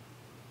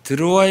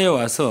드로아에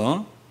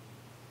와서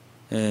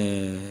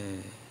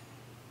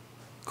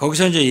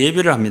거기서 이제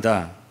예배를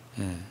합니다.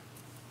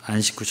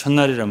 안식 후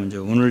첫날이라면 이제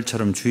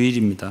오늘처럼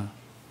주일입니다.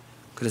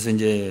 그래서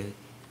이제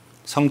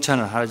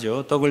성찬을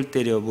하죠. 떡을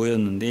때려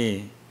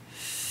모였는데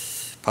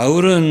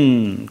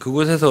바울은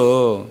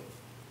그곳에서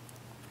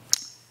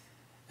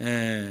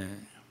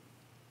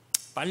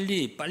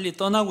빨리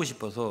떠나고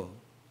싶어서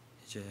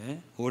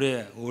이제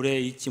오래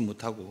있지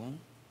못하고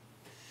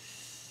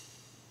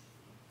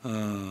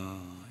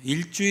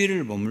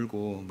일주일을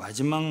머물고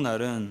마지막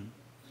날은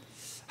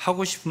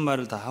하고 싶은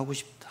말을 다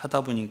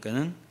하다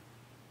보니까는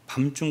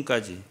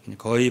밤중까지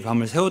거의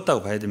밤을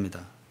새웠다고 봐야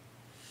됩니다.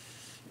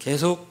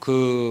 계속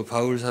그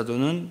바울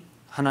사도는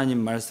하나님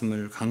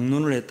말씀을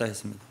강론을 했다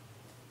했습니다.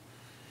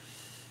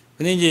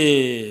 근데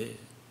이제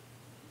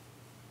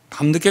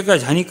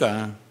밤늦게까지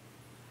자니까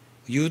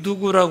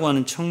유두구라고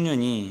하는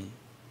청년이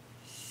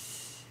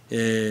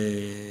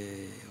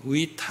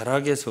위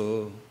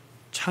다락에서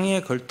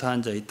창에 걸터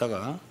앉아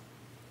있다가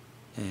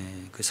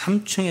그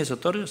 3층에서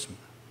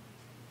떨어졌습니다.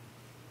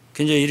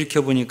 이제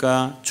일으켜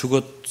보니까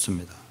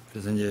죽었습니다.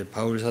 그래서 이제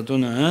바울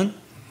사도는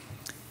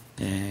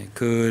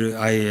그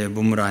아이의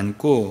몸을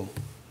안고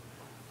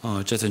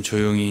어쨌든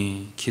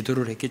조용히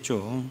기도를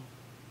했겠죠.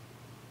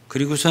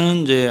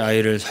 그리고서는 이제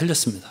아이를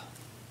살렸습니다.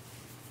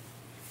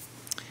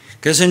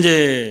 그래서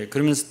이제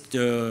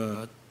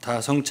그러면서 다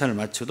성찬을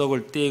마치고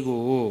떡을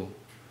떼고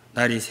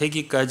날이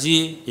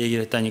새기까지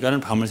얘기를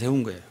했다니까는 밤을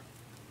새운 거예요.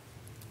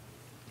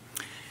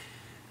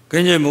 그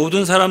이제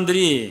모든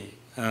사람들이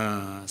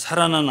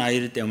살아난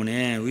아이들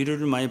때문에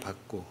위로를 많이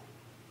받고,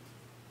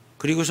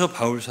 그리고서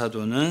바울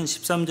사도는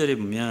 13절에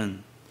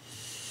보면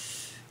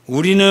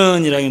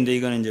우리는 이라고 했는데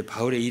이거는 이제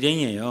바울의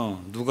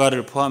일행이에요.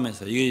 누가를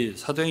포함해서. 이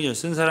사도행전을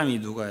쓴 사람이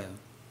누가예요.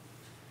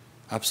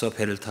 앞서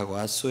배를 타고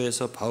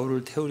앗소에서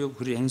바울을 태우려고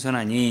그리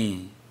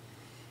행선하니,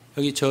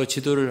 여기 저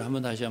지도를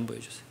한번 다시 한번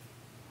보여주세요.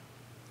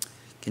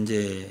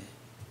 이제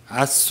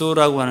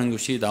앗소라고 하는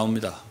곳이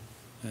나옵니다.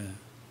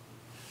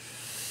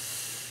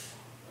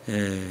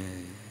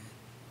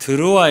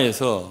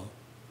 드로아에서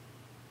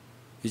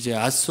이제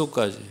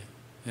앗소까지,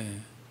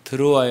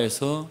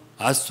 드로아에서,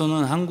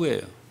 앗소는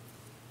항구예요.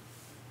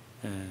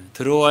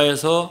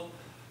 드로아에서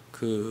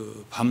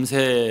그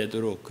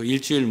밤새도록, 그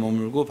일주일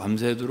머물고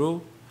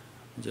밤새도록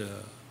이제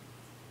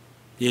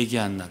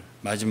얘기한 날,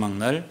 마지막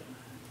날,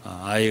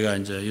 아이가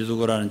이제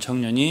유두고라는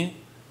청년이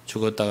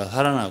죽었다가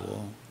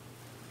살아나고,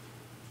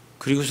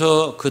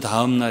 그리고서 그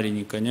다음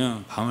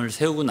날이니까요, 밤을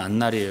새우고 난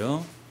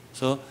날이에요.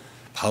 그래서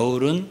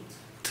바울은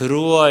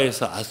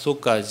드로아에서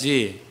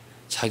앗소까지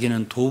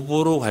자기는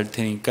도보로 갈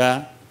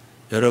테니까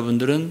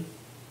여러분들은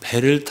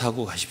배를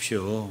타고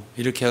가십시오.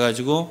 이렇게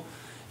해가지고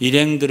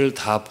일행들을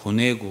다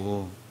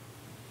보내고,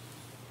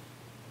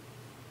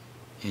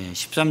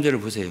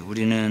 13절을 보세요.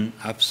 우리는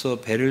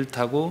앞서 배를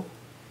타고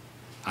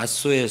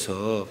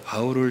앗소에서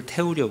바울을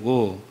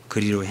태우려고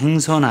그리로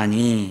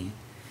행선하니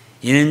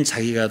이는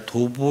자기가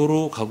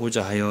도보로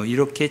가고자 하여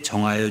이렇게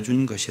정하여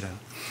준 것이라.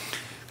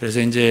 그래서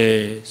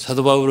이제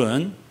사도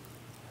바울은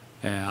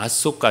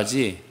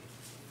앗소까지,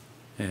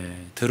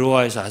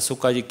 드로아에서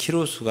앗소까지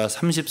키로수가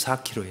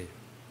 34km예요.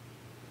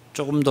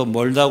 조금 더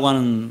멀다고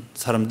하는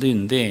사람도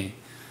있는데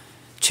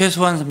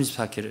최소한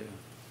 34km예요.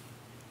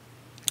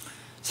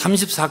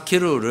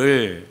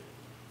 34km를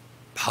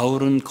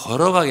바울은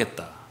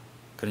걸어가겠다.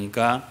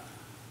 그러니까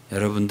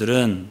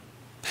여러분들은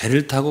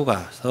배를 타고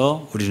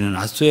가서 우리는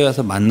앗소에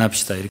가서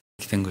만납시다. 이렇게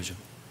된 거죠.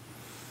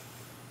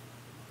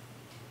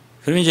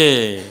 그럼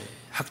이제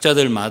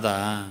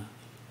학자들마다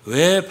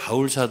왜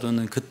바울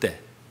사도는 그때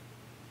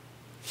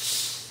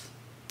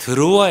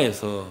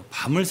드로아에서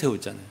밤을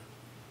새웠잖아요.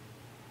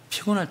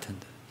 피곤할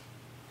텐데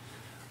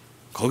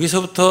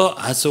거기서부터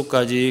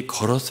앗소까지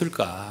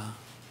걸었을까,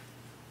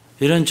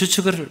 이런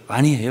추측을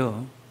많이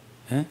해요.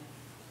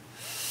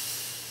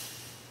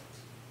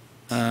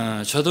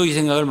 저도 이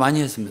생각을 많이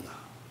했습니다.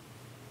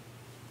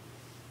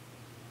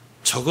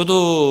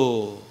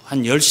 적어도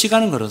한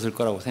 10시간은 걸었을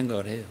거라고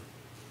생각을 해요.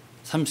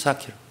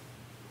 34km.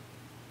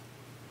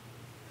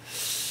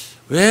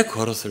 왜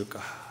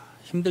걸었을까?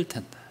 힘들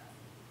텐데.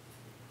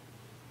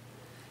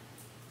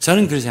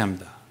 저는 그렇게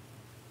생각합니다.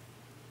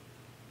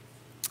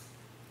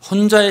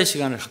 혼자의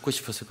시간을 갖고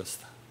싶었을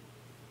것이다.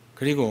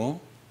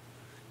 그리고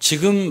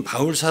지금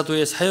바울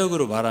사도의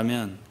사역으로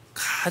말하면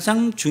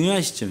가장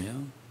중요한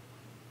시점이에요.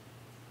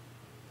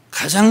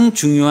 가장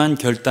중요한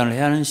결단을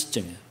해야 하는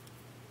시점이에요.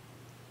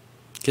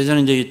 그래서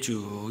저는 이제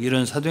쭉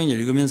이런 사도행전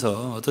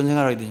읽으면서 어떤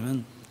생각을 하게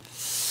되냐면,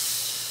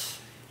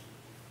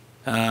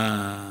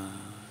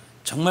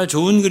 정말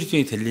좋은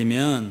그리스도인이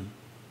되려면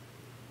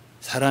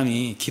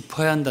사람이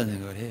깊어야 한다는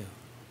생각을 해요.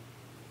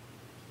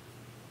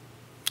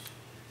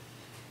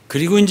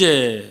 그리고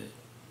이제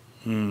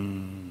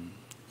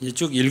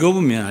쭉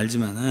읽어보면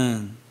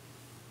알지만은,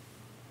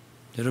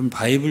 여러분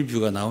바이블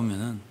뷰가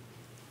나오면은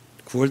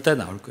 9월달에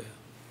나올 거예요.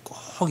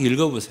 꼭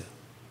읽어보세요.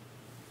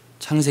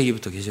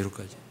 창세기부터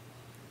계시록까지.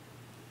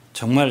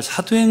 정말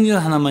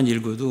사도행전 하나만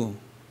읽어도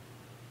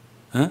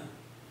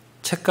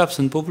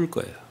책값은 뽑을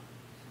거예요.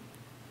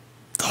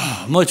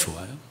 너무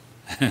좋아요.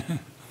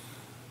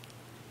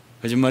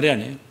 거짓말이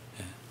아니에요.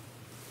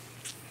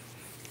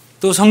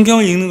 또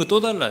성경을 읽는 거 또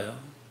달라요.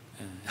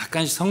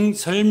 약간씩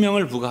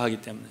설명을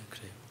부과하기 때문에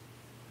그래요.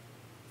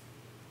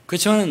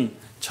 그렇지만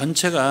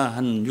전체가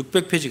한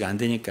 600페이지가 안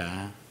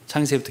되니까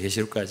창세기부터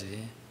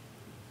계시록까지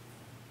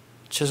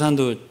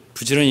최소한도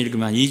부지런히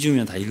읽으면 한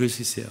 2주면 다 읽을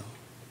수 있어요.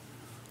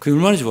 그게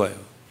얼마나 좋아요.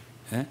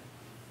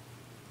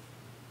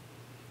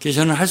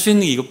 그래서 저는 할 수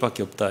있는 게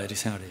이것밖에 없다 이렇게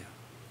생각을 해요.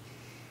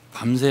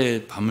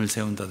 밤새 밤을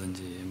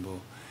새운다든지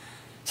뭐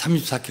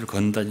 34km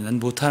걷는다든지 난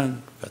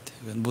못하는 것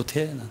같아요.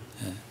 못해. 난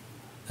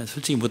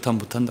솔직히 못하면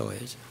못한다고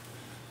해야죠.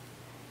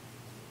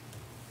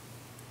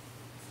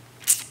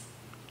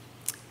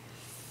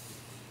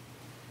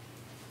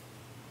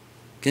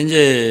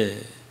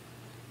 이제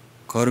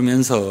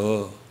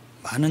걸으면서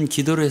많은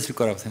기도를 했을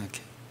거라고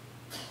생각해요.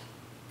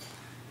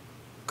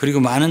 그리고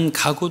많은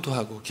각오도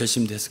하고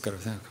결심도 했을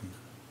거라고 생각합니다.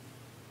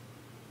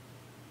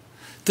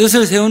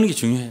 뜻을 세우는 게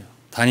중요해요.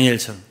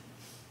 다니엘처럼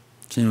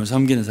주님을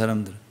섬기는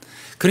사람들은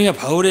그러니까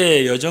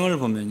바울의 여정을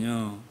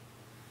보면요,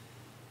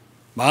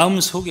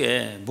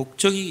 마음속에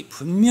목적이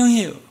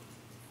분명해요.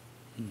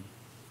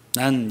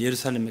 난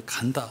예루살렘에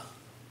간다.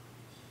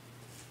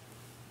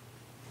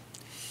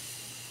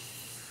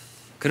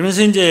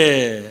 그러면서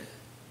이제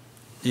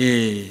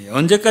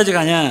언제까지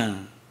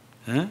가냐?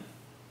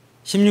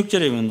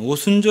 16절에 보면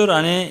오순절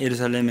안에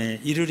예루살렘에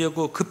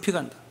이르려고 급히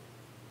간다.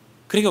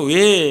 그러니까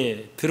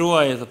왜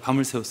드로아에서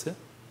밤을 새웠어요?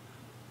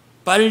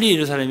 빨리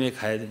예루살렘에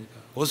가야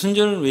되니까.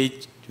 오순절은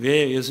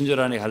왜 오순절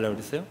안에 가려고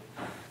그랬어요?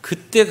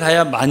 그때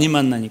가야 많이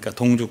만나니까,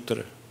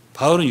 동족들을.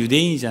 바울은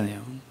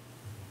유대인이잖아요.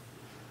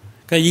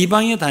 그러니까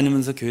이방에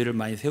다니면서 교회를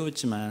많이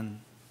세웠지만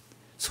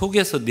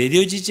속에서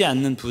내려지지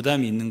않는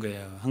부담이 있는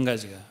거예요. 한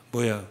가지가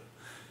뭐예요?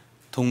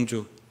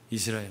 동족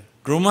이스라엘.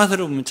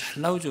 로마서로 보면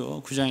잘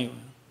나오죠. 9장에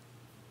보면.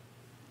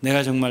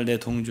 내가 정말 내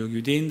동족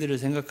유대인들을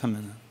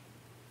생각하면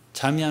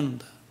잠이 안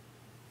온다.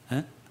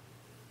 에?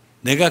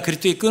 내가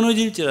그리스도에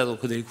끊어질지라도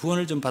그들이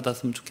구원을 좀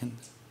받았으면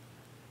좋겠는데,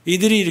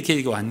 이들이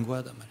이렇게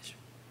완고하단 말이죠.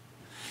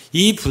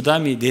 이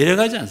부담이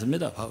내려가지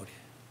않습니다. 바울이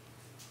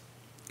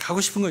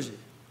가고 싶은 거지.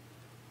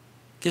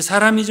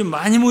 사람이 좀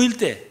많이 모일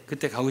때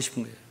그때 가고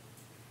싶은 거예요.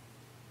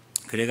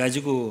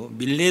 그래가지고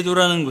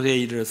밀레도라는 곳에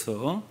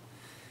이르러서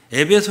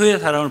에베소에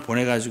사람을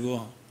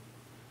보내가지고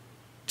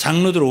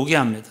장로들 오게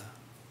합니다.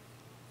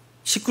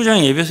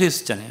 19장에 에베소에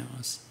있었잖아요.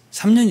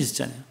 3년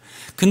있었잖아요.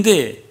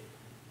 근데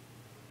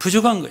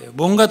부족한 거예요.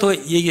 뭔가 더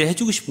얘기를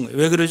해주고 싶은 거예요.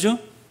 왜 그러죠?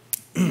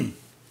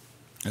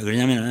 왜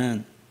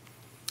그러냐면은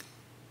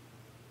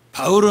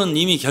바울은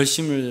이미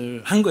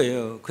결심을 한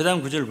거예요. 그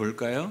다음 구절을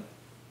볼까요?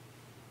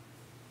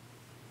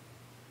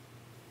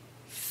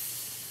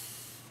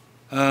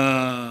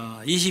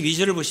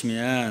 22절을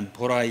보시면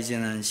보라 이제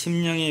난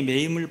심령의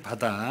매임을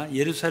받아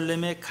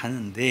예루살렘에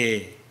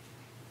가는데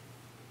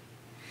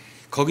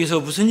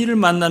거기서 무슨 일을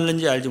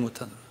만났는지 알지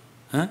못하노라.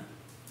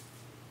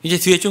 이제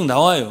뒤에 쭉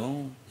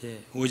나와요.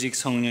 오직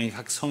성령이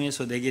각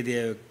성에서 내게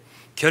대하여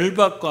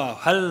결박과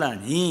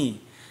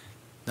환난이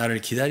나를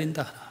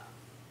기다린다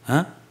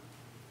하나.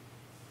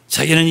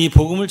 자기는 이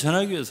복음을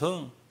전하기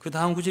위해서 그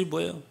다음 구절이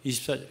뭐예요?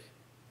 24절에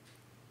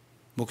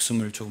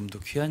목숨을 조금 더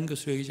귀한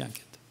것으로 여기지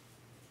않겠다.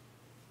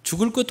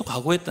 죽을 것도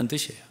각오했다는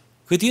뜻이에요.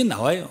 그 뒤에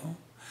나와요.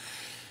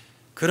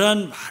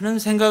 그러한 많은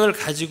생각을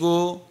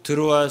가지고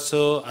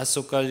들어와서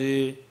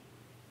아소까지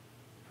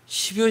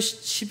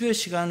 10여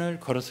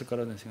시간을 걸었을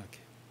거라고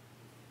생각해요.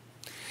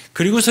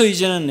 그리고서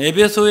이제는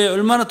에베소에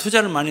얼마나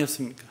투자를 많이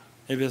했습니까?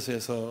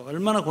 에베소에서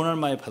얼마나 고난을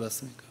많이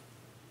받았습니까?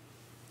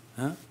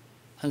 한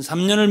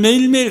 3년을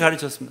매일매일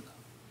가르쳤습니다.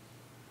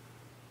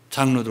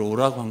 장로들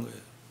오라고 한 거예요.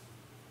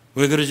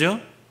 왜 그러죠?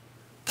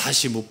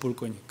 다시 못 볼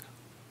거니까.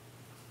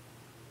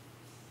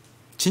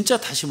 진짜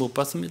다시 못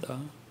봤습니다.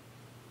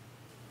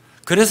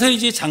 그래서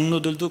이제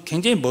장로들도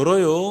굉장히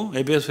멀어요.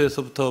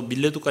 에베소에서부터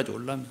밀레도까지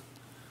올라면.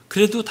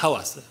 그래도 다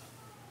왔어요.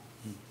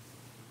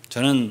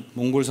 저는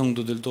몽골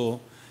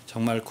성도들도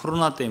정말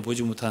코로나 때문에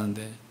보지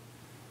못하는데,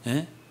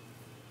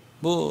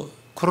 뭐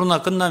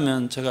코로나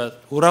끝나면 제가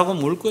오라고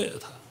하면 올 거예요.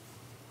 다.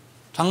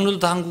 장로도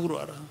다 한국으로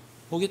와라.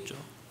 오겠죠.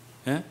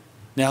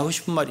 내가 하고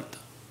싶은 말이 있다.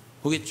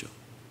 오겠죠.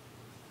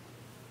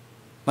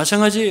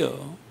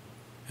 마찬가지예요.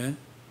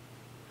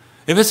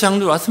 에베소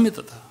장로들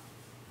왔습니다. 다.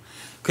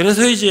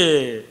 그래서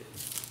이제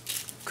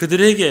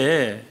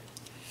그들에게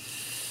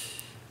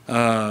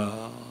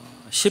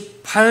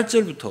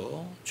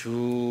 18절부터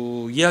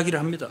쭉 이야기를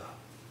합니다.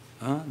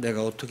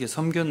 내가 어떻게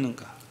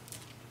섬겼는가.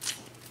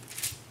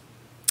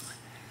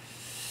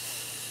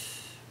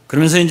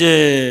 그러면서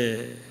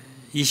이제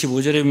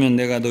 25절에 보면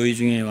내가 너희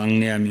중에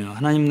왕래하며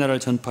하나님 나라를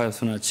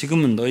전파하였으나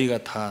지금은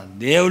너희가 다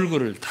내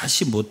얼굴을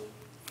다시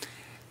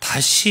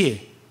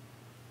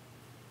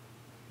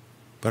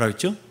뭐라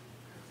했죠?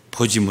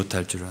 보지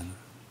못할 줄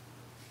아노라.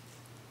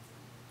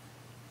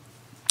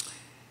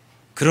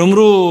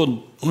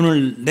 그러므로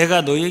오늘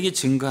내가 너희에게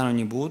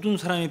증거하노니 모든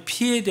사람의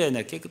피해에 대하여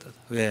내가 깨끗하다.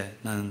 왜?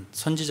 나는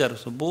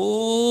선지자로서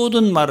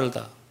모든 말을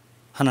다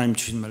하나님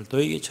주신 말을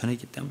너희에게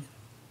전했기 때문에.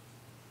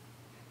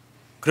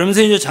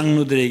 그러면서 이제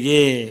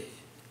장로들에게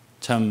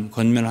참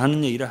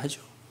권면하는 얘기를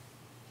하죠.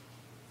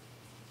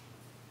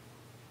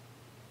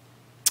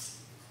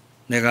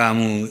 내가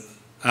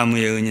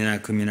아무의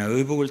은이나 금이나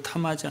의복을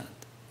탐하지 않았다.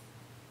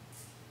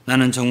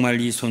 나는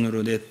정말 이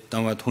손으로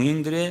나와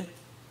동행들의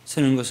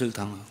쓰는 것을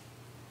당하고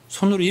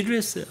손으로 일을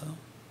했어요.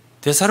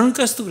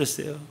 데살로니가서도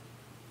그랬어요.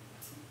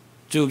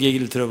 쭉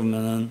얘기를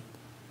들어보면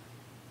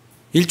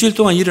일주일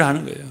동안 일을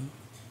하는 거예요.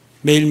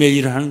 매일매일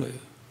일을 하는 거예요.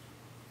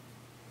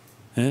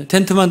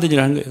 텐트 만든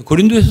일을 하는 거예요.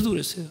 고린도에서도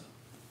그랬어요.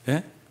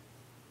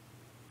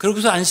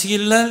 그러고서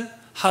안식일 날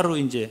하루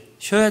이제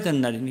쉬어야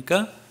되는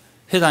날이니까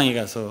회당에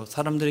가서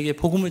사람들에게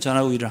복음을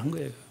전하고 일을 한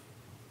거예요.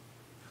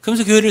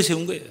 그러면서 교회를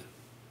세운 거예요.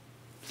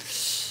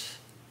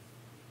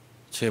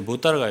 제가 못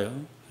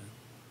따라가요.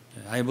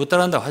 아예 못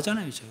따라간다고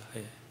하잖아요,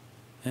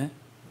 제가.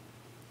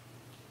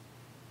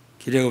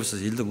 기회가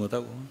없어서 일도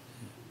못하고.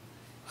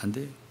 안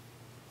돼요.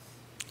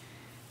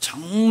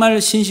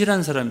 정말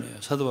신실한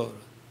사람이에요, 사도 바울은.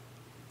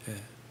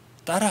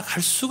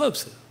 따라갈 수가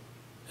없어요.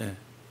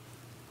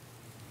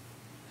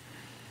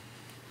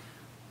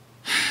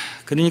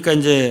 그러니까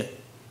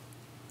이제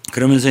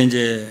그러면서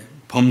이제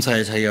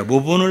범사에 자기가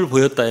모본을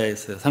보였다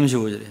했어요.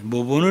 35절에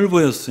모본을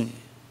보였으니,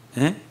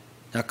 예?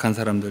 약한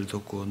사람들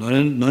돕고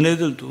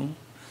너네들도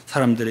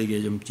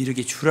사람들에게 좀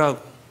이렇게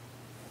주라고,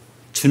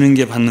 주는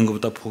게 받는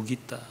것보다 복이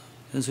있다,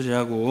 이런 소리를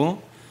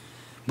하고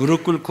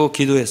무릎 꿇고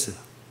기도했어요.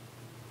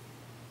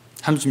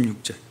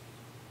 36절.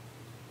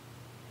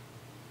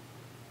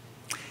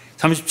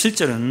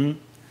 37절은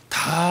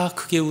다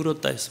크게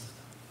울었다 했습니다.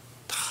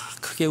 다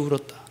크게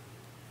울었다.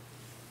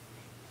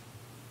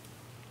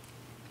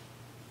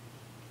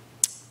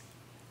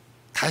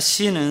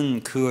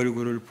 다시는 그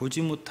얼굴을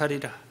보지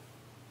못하리라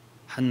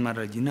한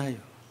말을 인하여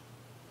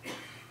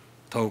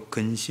더욱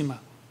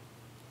근심하고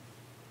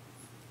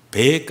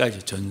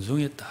배에까지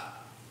전송했다.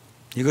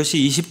 이것이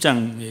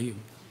 20장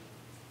얘기입니다.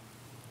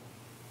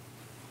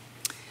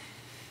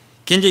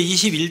 이제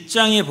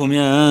 21장에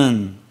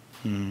보면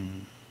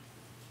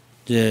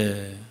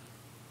이제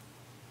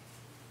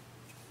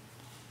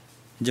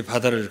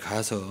바다를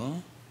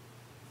가서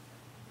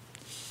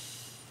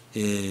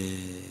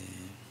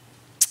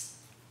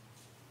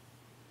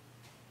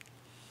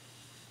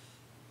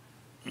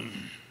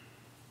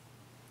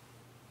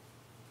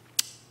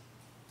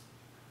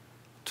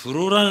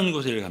두로라는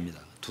곳에 갑니다.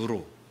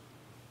 두로.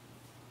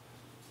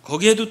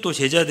 거기에도 또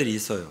제자들이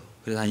있어요.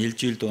 그래서 한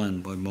일주일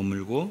동안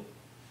머물고,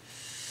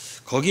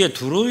 거기에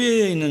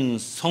두로에 있는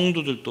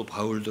성도들도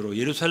바울대로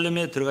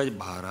예루살렘에 들어가지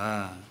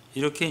마라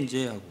이렇게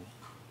이제 하고,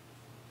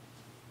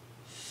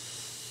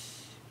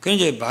 그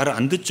이제 말을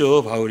안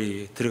듣죠.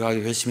 바울이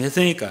들어가기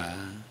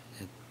결심했으니까.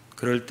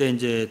 그럴 때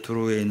이제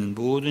두로에 있는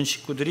모든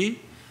식구들이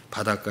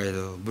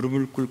바닷가에서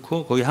무릎을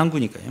꿇고, 거기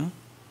항구니까요,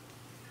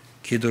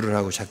 기도를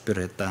하고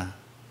작별을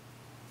했다.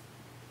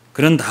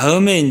 그런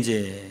다음에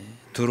이제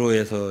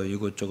두로에서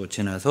이곳저곳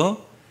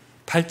지나서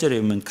 8절에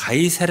보면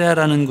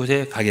가이사랴라는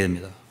곳에 가게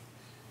됩니다.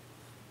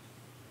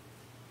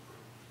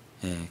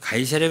 예,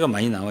 가이사랴가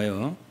많이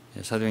나와요.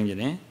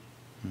 사도행전에.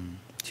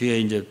 뒤에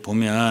이제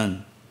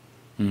보면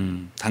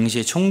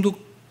당시에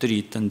총독들이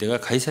있던 데가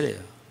가이사랴예요.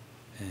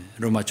 예,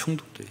 로마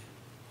총독들이.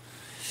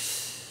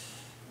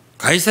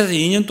 가이사랴에서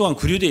 2년 동안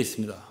구류되어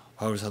있습니다.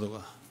 바울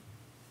사도가.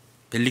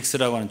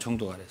 벨릭스라고 하는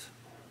총독 아래서.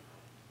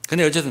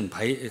 근데 어쨌든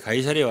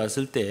가이사랴에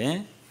왔을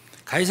때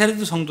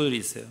가이사랴에도 성도들이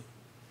있어요.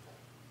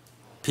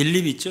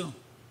 빌립 있죠?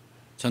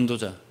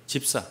 전도자,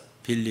 집사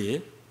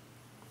빌립.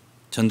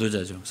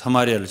 전도자죠.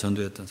 사마리아를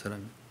전도했던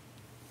사람이.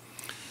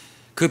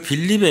 그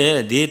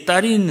빌립에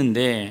 4딸이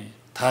있는데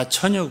다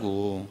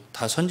처녀고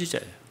다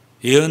선지자예요.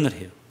 예언을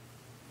해요.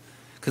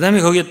 그 다음에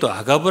거기에 또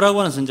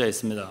아가브라고 하는 선지자가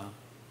있습니다.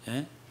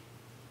 예?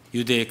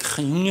 유대에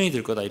큰 흉년이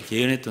될 거다 이렇게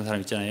예언했던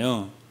사람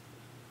있잖아요.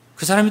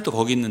 그 사람이 또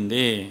거기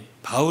있는데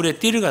바울의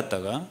띠를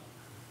갖다가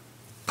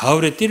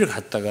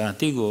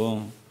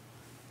띠고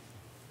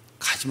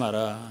가지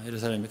마라. 이런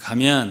사람이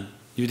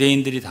가면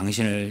유대인들이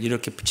당신을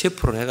이렇게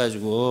체포를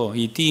해가지고,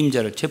 이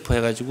띠임자를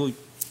체포해가지고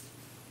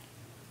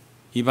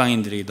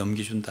이방인들에게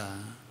넘겨준다.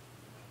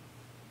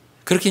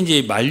 그렇게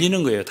이제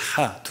말리는 거예요.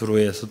 다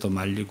두로에서도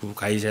말리고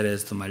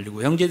가이사랴에서도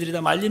말리고 형제들이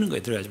다 말리는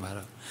거예요. 들어가지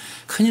마라.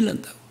 큰일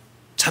난다고.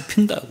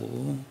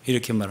 잡힌다고.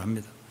 이렇게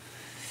말합니다.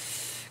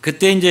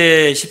 그때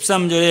이제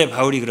 13절에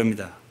바울이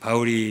그럽니다.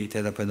 바울이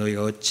대답해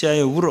너희가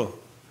어찌하여 울어?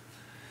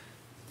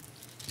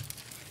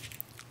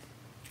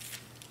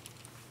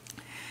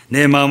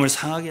 내 마음을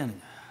상하게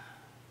하느냐?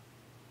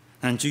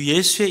 난 주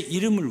예수의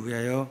이름을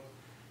위하여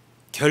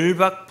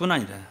결박뿐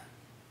아니라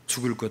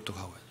죽을 것도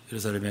각오했다.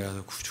 예루살렘에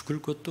가서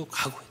죽을 것도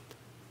각오했다.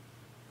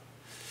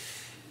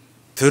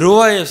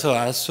 드로아에서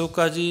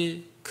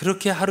아소까지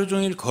그렇게 하루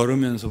종일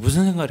걸으면서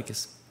무슨 생각을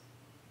했겠습니까?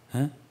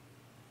 에?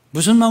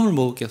 무슨 마음을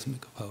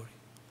먹었겠습니까, 바울이?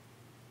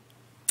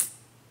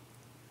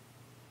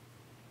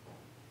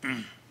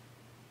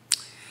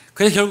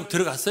 그래서 결국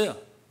들어갔어요.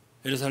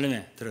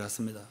 예루살렘에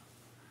들어갔습니다.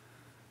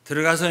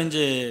 들어가서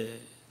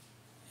이제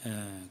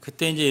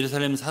그때 이제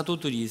예루살렘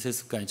사도들이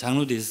있었을 거 아니에요.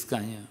 장로들이 있었을 거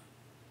아니에요.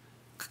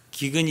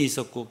 기근이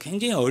있었고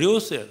굉장히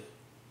어려웠어요.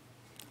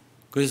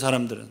 그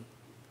사람들은.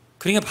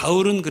 그러니까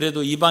바울은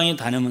그래도 이방에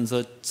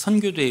다니면서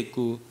선교도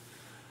했고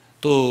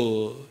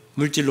또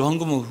물질로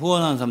헌금을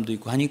후원하는 사람도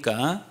있고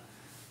하니까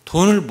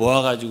돈을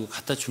모아가지고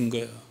갖다 준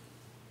거예요.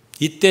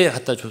 이때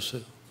갖다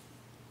줬어요.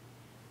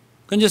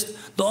 그러니까 이제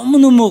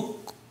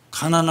너무너무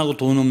가난하고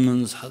돈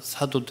없는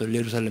사도들,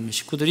 예루살렘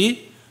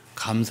식구들이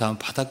감사함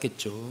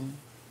받았겠죠.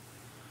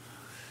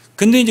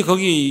 근데 이제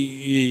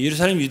거기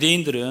예루살렘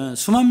유대인들은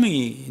수만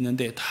명이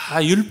있는데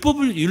다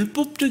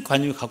율법적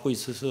관념을 갖고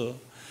있어서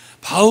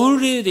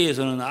바울에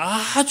대해서는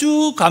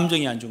아주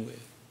감정이 안 좋은 거예요.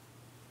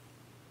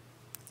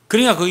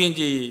 그러니까 거기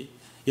이제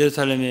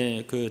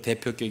예루살렘의 그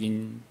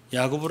대표격인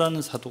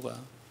야고보라는 사도가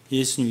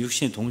예수님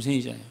육신의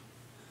동생이잖아요.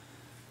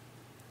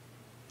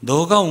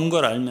 너가 온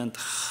걸 알면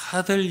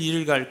다들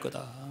이를 갈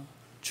거다.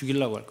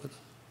 죽이려고 할 거다.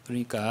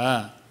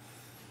 그러니까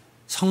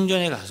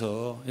성전에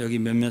가서 여기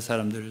몇몇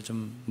사람들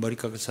좀 머리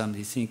깎을 사람들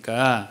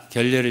있으니까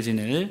결례를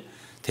지낼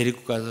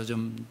데리고 가서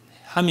좀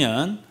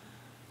하면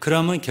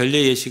그러면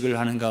결례 예식을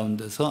하는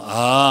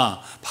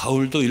가운데서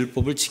바울도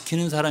율법을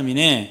지키는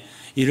사람이네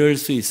이럴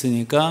수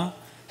있으니까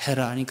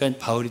해라 하니까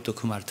바울이 또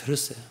그 말을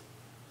들었어요.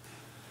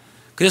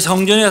 그래서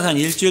성전에서 한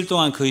일주일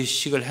동안 그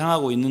식을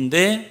행하고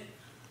있는데,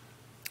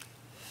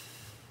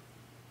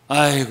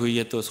 아이고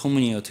이게 또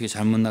소문이 어떻게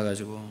잘못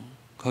나가지고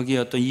거기에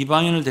어떤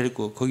이방인을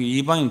데리고, 거기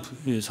이방인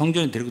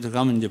성전에 데리고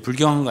들어가면 이제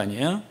불경한 거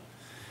아니에요?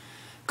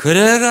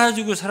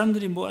 그래가지고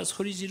사람들이 모아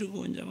소리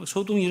지르고 이제 막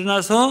소동이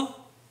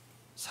일어나서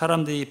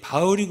사람들이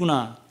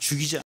바울이구나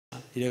죽이자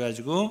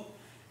이래가지고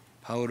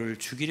바울을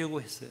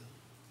죽이려고 했어요.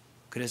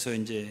 그래서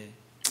이제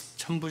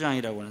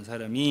천부장이라고 하는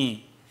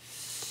사람이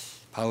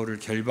바울을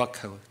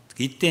결박하고,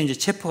 이때 이제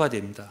체포가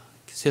됩니다.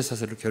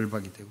 쇠사슬로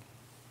결박이 되고.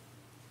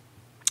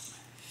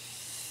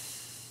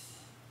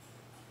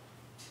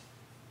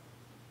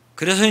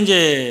 그래서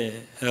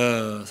이제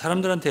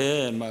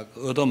사람들한테 막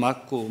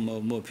얻어맞고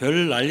뭐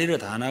별 난리를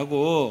다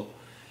나고,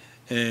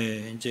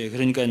 이제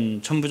그러니까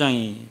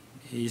천부장이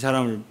이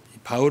사람을,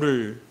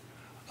 바울을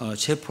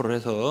체포를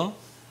해서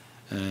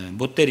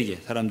못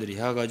때리게 사람들이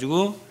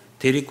해가지고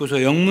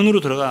데리고서 영문으로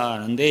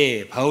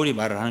들어가는데, 바울이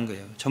말을 하는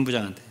거예요.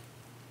 천부장한테.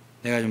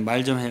 내가 좀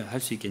말 좀 할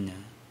수 있겠냐,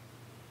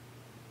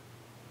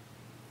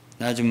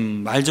 나 좀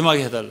말 좀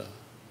하게 해달라.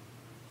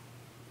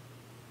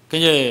 그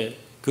이제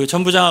그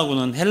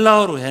천부장하고는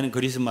헬라어로 하는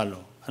그리스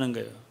말로 하는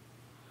거예요.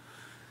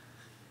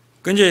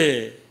 그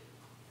이제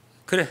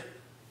그래,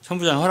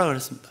 천부장 허락을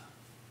했습니다.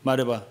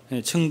 말해봐.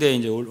 층대에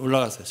이제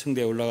올라갔어요.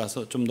 층대에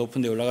올라가서 좀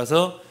높은 데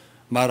올라가서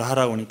말을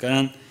하라고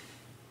하니까,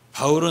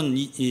 바울은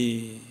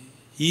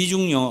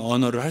이중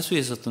언어를 할 수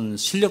있었던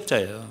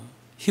실력자예요.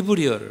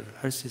 히브리어를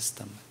할 수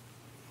있었단 말이에요.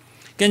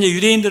 그러니까 이제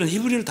유대인들은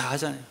히브리어를 다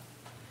하잖아요.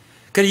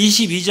 그래서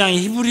 22장이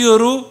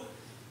히브리어로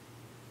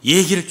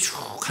얘기를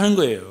쭉 하는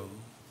거예요.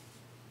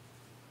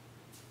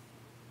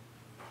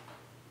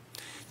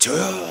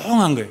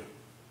 조용한 거예요.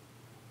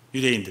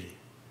 유대인들이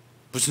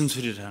무슨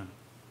소리를 하는,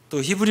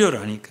 또 히브리어를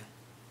하니까.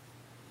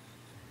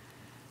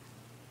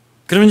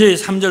 그러면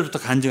이제 3절부터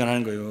간증을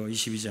하는 거예요.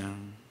 22장.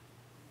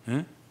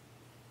 네?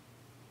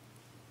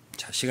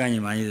 자, 시간이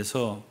많이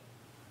돼서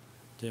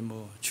이제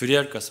뭐 줄여야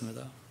할 것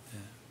같습니다.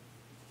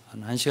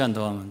 한 1시간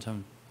더 하면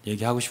참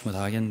얘기하고 싶은 거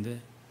다 하겠는데,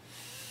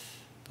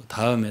 또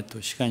다음에 또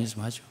시간이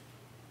있으면 하죠.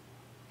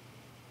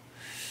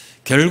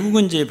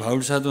 결국은 이제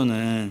바울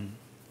사도는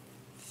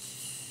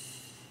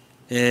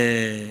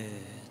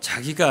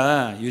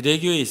자기가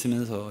유대교에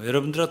있으면서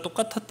여러분들과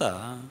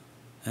똑같았다.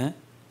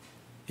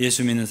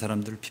 예수 믿는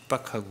사람들을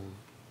핍박하고,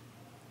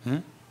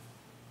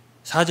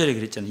 4절에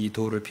그랬잖아요. 이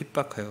도를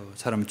핍박하여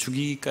사람을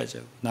죽이기까지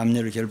하고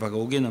남녀를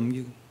결박하고 옥에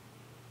넘기고.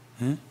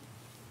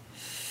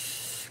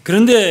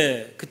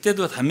 그런데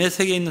그때도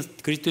다메섹에 있는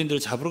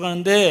그리스도인들을 잡으러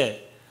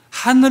가는데,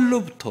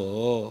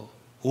 하늘로부터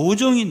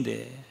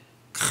오종인데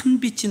큰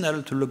빛이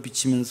나를 둘러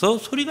비치면서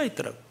소리가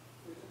있더라고.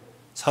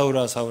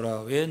 사울아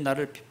사울아 왜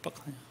나를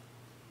핍박하냐.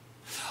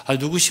 아,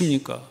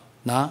 누구십니까?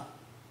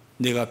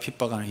 내가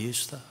핍박하는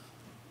예수다.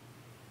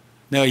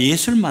 내가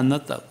예수를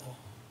만났다고.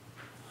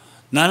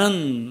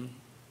 나는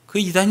그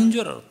이단인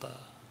줄 알았다.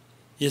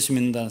 예수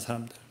믿는다는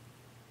사람들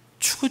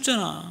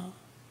죽었잖아.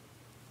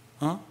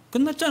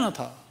 끝났잖아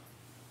다.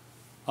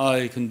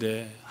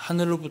 근데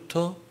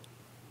하늘로부터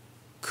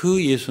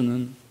그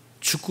예수는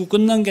죽고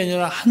끝난 게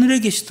아니라 하늘에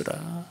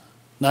계시더라.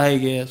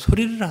 나에게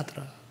소리를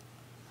하더라.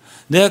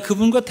 내가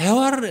그분과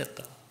대화를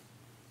했다.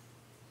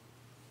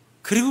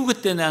 그리고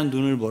그때 나는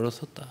눈을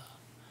멀었었다.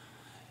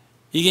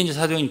 이게 이제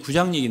사도행전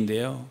 9장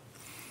얘기인데요.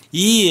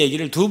 이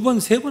얘기를 2번,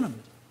 3번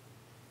합니다.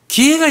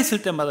 기회가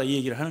있을 때마다 이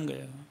얘기를 하는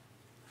거예요.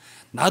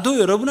 나도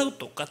여러분하고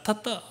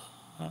똑같았다.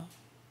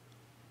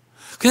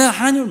 그냥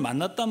하나님을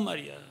만났단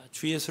말이야.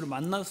 주 예수를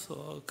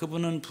만났어.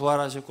 그분은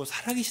부활하셨고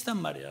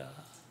살아계시단 말이야.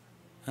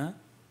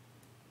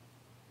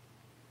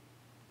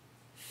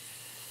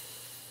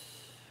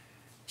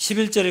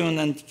 11절에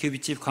만난 그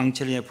빛이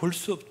광채를 볼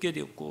수 없게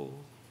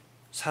되었고,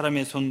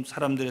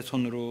 사람들의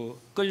손으로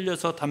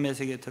끌려서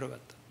다메섹에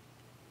들어갔다.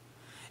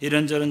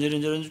 이런저런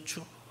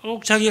쭉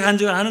자기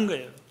간증을 하는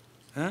거예요.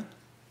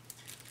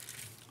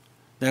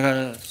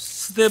 내가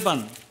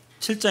스데반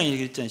 7장에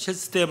그랬잖아요.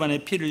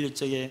 스데반의 피를 흘릴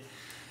적에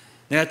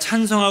내가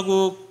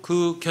찬성하고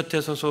그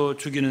곁에 서서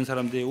죽이는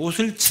사람들의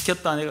옷을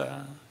지켰다.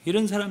 내가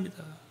이런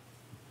사람이다.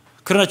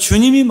 그러나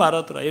주님이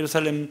말하더라.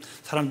 예루살렘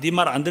사람 네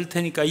말 안 들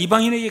테니까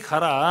이방인에게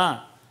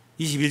가라.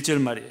 21절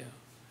말이에요.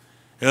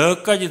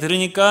 여기까지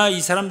들으니까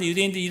이 사람들,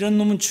 유대인들, 이런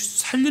놈은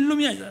살릴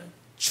놈이 아니라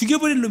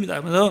죽여버릴 놈이다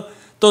하면서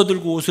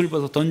떠들고 옷을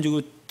벗어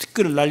던지고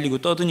티끌을 날리고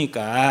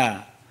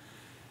떠드니까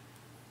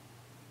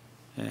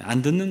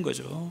안 듣는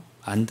거죠.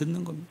 안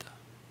듣는 겁니다.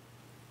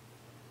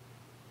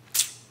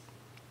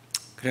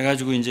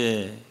 그래가지고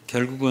이제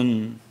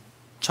결국은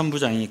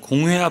천부장이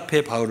공회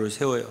앞에 바울을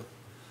세워요.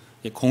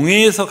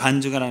 공회에서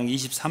간증을 하는 게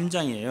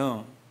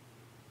 23장이에요.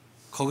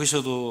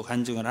 거기서도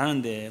간증을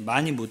하는데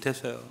많이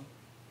못했어요.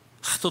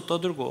 하도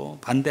떠들고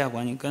반대하고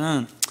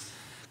하니까는.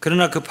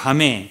 그러나 그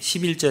밤에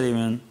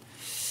 11절이면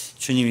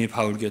주님이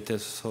바울 곁에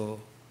서서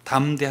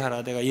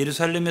담대하라. 내가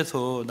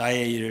예루살렘에서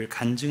나의 일을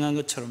간증한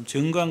것처럼,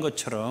 증거한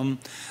것처럼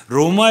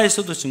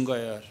로마에서도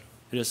증거해야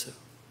이랬어요.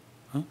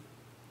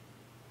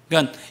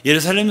 그러니까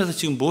예루살렘에서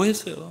지금 뭐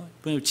했어요?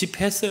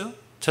 집회했어요?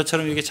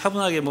 저처럼 이렇게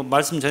차분하게 뭐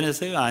말씀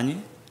전했어요? 아니.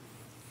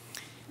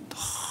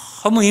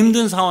 너무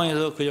힘든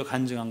상황에서 그저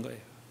간증한 거예요.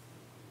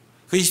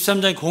 그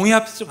 23장의 공회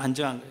앞에서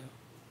간증한 거예요.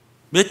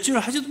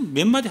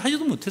 몇 마디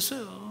하지도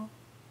못했어요.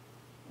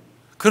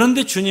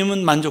 그런데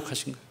주님은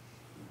만족하신 거예요.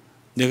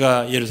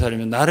 내가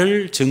예루살렘에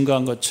나를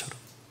증거한 것처럼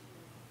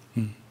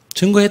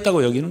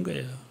증거했다고 여기는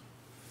거예요.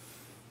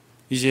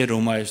 이제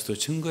로마에서도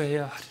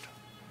증거해야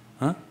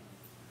하리라.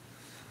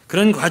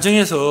 그런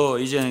과정에서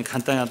이제는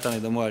간단하게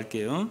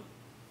넘어갈게요.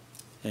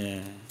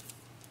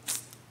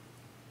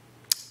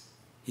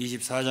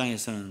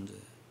 24장에서는 이제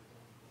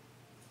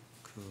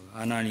그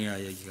아나니아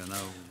얘기가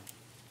나오고,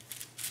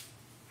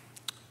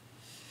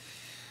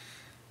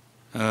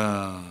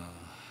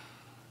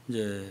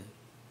 이제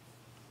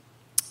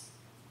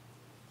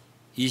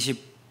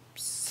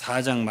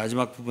 24장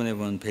마지막 부분에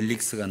보면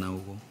벨릭스가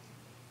나오고,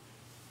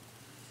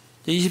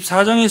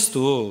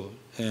 24장에서도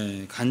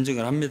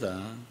간증을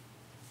합니다.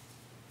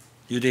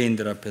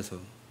 유대인들 앞에서,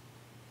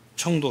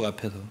 총독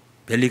앞에서,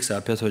 벨릭스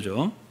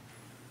앞에서죠.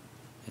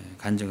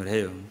 간증을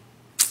해요.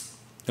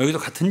 여기도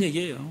같은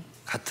얘기예요.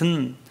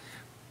 같은,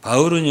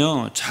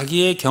 바울은요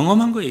자기의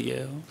경험한 거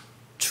얘기해요.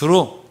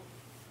 주로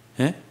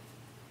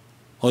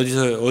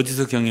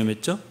어디서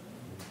경험했죠?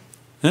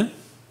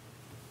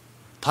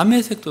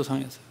 다메섹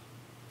도상에서요.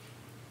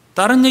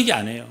 다른 얘기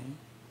안 해요.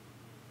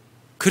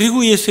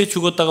 그리고 예수에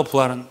죽었다가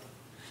부활한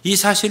이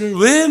사실을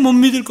왜 못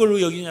믿을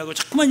걸로 여기냐고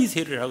자꾸만 이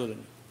세례를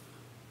하거든요.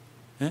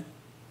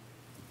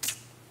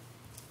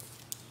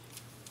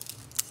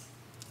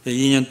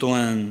 2년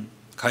동안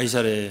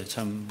가이사랴에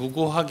참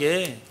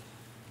무고하게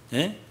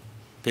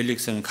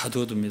벨릭스는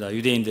가두어둡니다.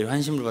 유대인들이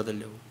환심을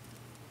받으려고.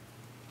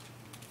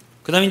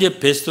 그 다음에 이제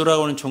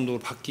베스도라고 하는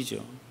총독으로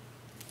바뀌죠.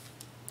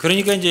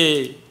 그러니까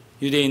이제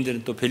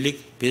유대인들은 또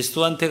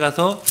베스도한테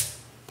가서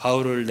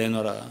바울을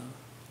내놔라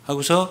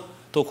하고서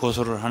또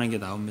고소를 하는 게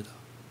나옵니다.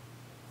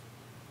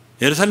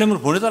 예루살렘으로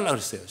보내달라고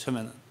그랬어요.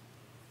 처음에는.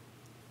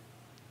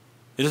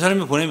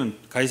 예루살렘에 보내면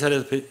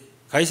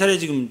가이사랴에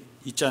지금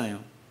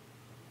있잖아요.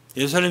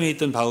 예루살렘에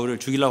있던 바울을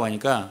죽이려고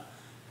하니까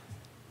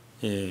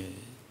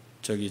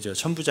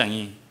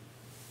천부장이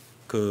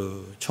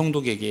그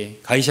총독에게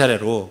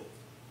가이사랴로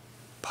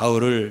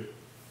바울을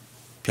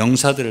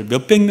병사들을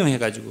몇백 명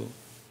해가지고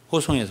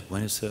호송해서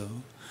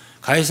보냈어요.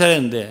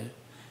 가이사랴인데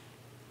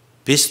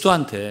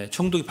베스도한테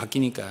총독이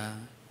바뀌니까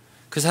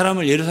그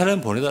사람을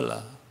예루살렘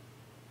보내달라.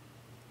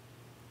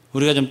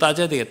 우리가 좀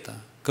따져야 되겠다.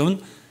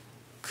 그러면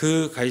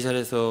그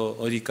가이사랴에서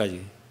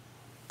어디까지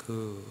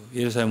그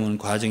예루살렘 오는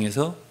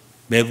과정에서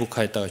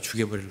매복하였다가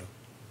죽여버리려고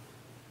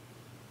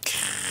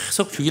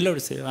계속 죽이려고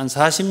그랬어요. 한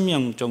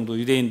 40명 정도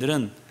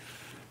유대인들은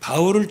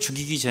바울을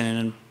죽이기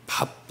전에는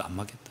밥 안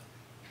먹겠다.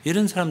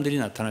 이런 사람들이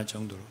나타날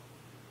정도로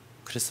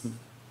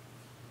그랬습니다.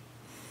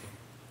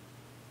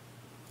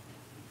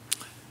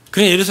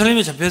 그래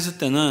예루살렘에 잡혔을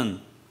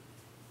때는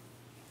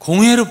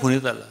공회로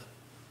보내달라.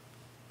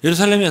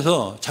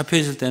 예루살렘에서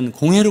잡혀있을 때는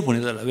공회로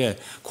보내달라. 왜?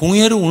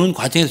 공회로 오는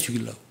과정에서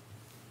죽이려고.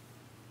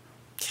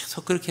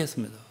 계속 그렇게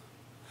했습니다.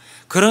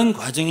 그런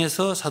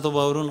과정에서 사도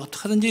바울은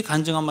어떻게든지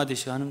간증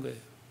한마디씩 하는 거예요.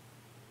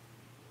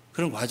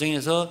 그런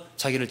과정에서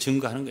자기를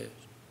증거하는 거예요.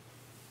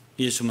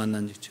 예수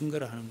만난 즉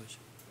증거를 하는 거죠.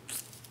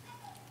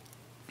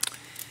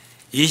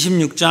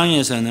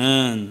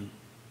 26장에서는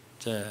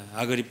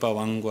아그리빠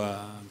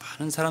왕과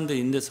많은 사람들이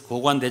있는데서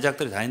고관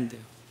대작들이 다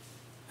있는데요.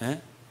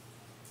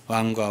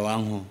 왕과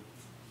왕후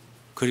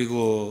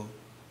그리고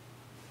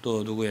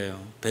또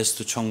누구예요?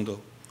 베스트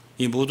총독.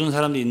 이 모든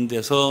사람들이 있는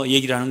데서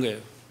얘기를 하는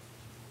거예요.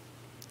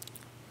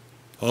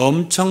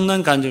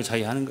 엄청난 간증을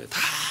자기 하는 거예요.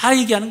 다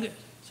얘기하는 거예요.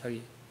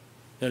 자기.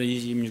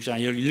 26장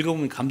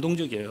읽어보면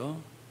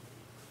감동적이에요.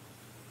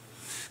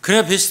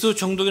 그래야 베스트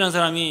총독이라는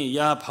사람이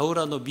야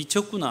바울아 너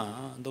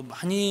미쳤구나. 너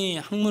많이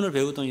학문을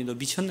배우더니 너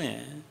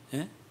미쳤네.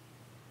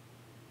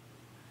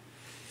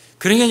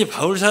 그러니까 이제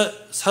바울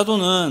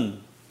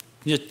사도는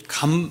이제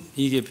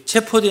이게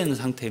체포된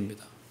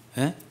상태입니다.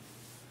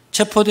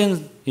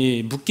 체포된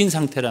묶인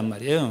상태란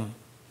말이에요.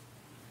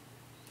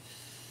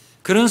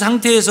 그런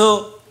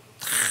상태에서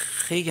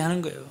다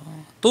얘기하는 거예요.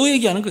 또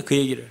얘기하는 거예요. 그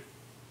얘기를.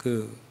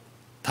 그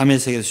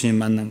다메섹에서 주님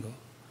만난 거.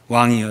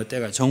 왕이여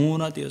때가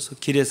정오나되어서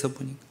길에서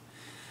보니까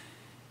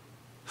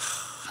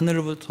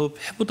하늘로부터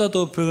해보다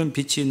더 붉은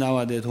빛이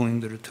나와 내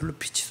동행들을 둘러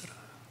비치더라.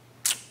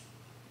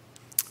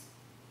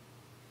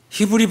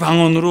 히브리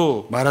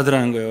방언으로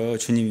말하더라는 거예요.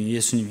 주님이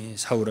예수님이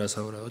사울아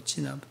사울아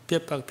어찌 나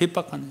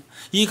핍박하네.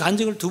 이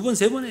간증을 2번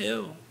 3번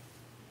해요.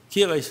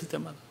 기회가 있을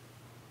때마다.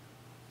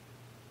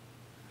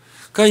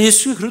 그러니까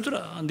예수님이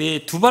그러더라.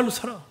 내 2발로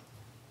서라.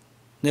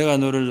 내가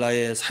너를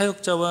나의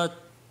사역자와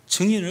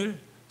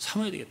증인을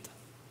삼아야 되겠다.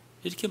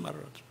 이렇게 말을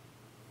하더라.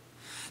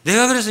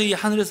 내가 그래서 이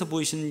하늘에서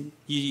보이신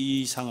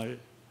이 상을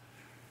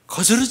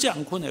거스르지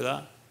않고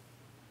내가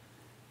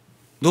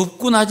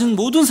높고 낮은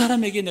모든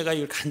사람에게 내가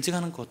이걸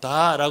간증하는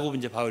거다라고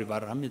이제 바울이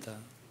말을 합니다.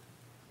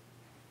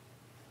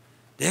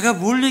 내가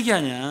뭘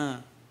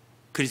얘기하냐?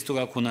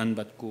 그리스도가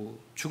고난받고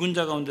죽은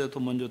자 가운데도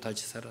먼저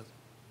다시 살아서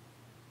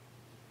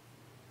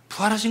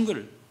부활하신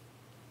것을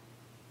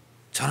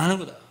전하는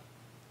거다.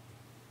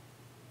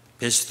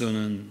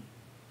 베스도는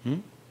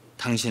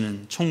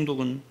당신은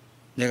총독은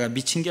내가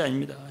미친 게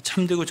아닙니다.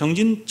 참되고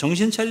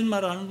정신 차린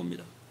말을 하는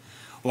겁니다.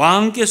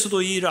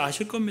 왕께서도 이 일을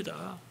아실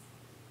겁니다.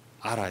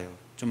 알아요.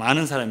 좀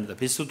아는 사람입니다.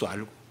 베스도도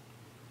알고.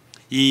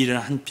 이 일은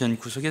한편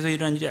구석에서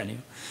일어난 일이 아니에요.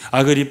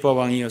 아그리빠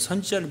왕이여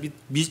선지자를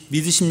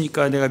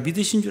믿으십니까? 내가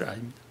믿으신 줄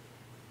아닙니다.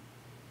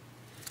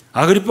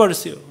 아그리빠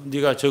그랬어요.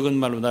 네가 적은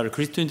말로 나를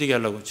그리스도인 되게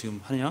하려고 지금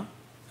하냐?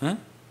 에?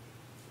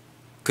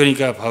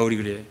 그러니까 바울이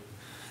그래.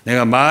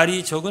 내가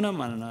말이 적으나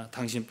많으나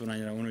당신뿐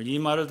아니라 오늘 이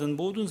말을 듣는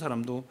모든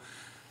사람도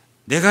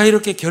내가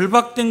이렇게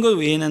결박된 것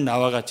외에는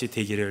나와 같이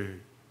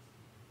되기를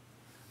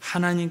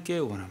하나님께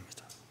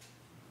원합니다.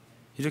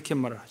 이렇게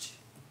말을 하지.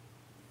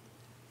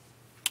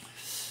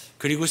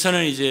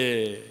 그리고서는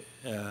이제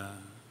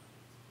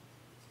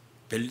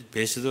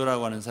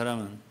베스도라고 하는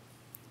사람은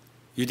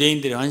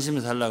유대인들의 환심을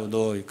살라고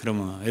너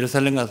그러면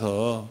예루살렘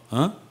가서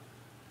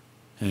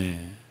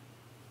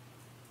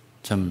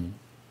참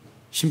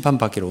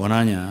심판받기를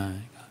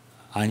원하냐?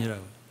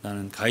 아니라고.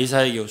 나는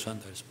가이사에게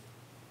호소한다 했습니다.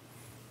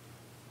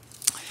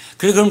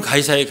 그래 그럼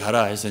가이사에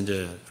가라 해서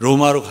이제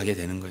로마로 가게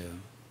되는 거예요.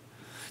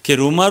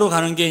 로마로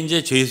가는 게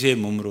이제 죄수의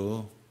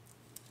몸으로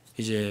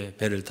이제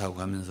배를 타고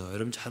가면서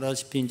여러분 잘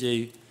아시다시피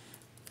이제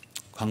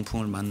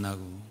광풍을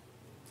만나고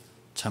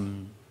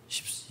참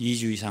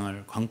 2주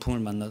이상을 광풍을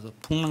만나서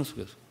풍랑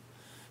속에서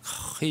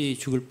거의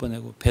죽을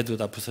뻔하고 배도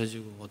다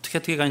부서지고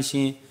어떻게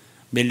간신히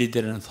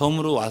멜리데라는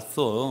섬으로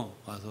와서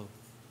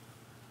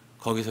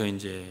거기서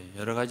이제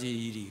여러 가지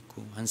일이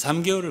있고 한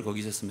 3개월을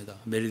거기 있었습니다.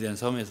 멜리데라는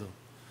섬에서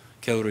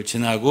겨울을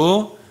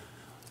지나고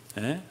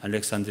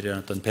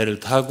알렉산드리아라는 어떤 배를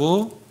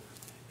타고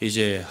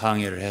이제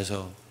항해를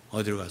해서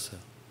어디로 갔어요?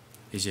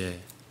 이제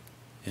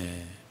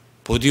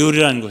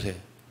보디올이라는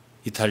곳에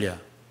이탈리아.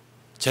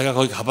 제가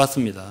거기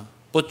가봤습니다.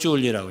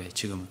 뽀쭈올리라고 해.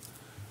 지금은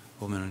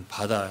보면은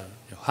바다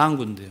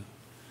항구인데요.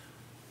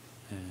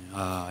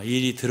 아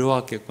일이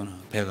들어왔겠구나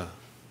배가.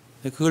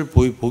 그걸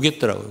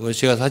보겠더라고요. 그래서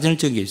제가 사진을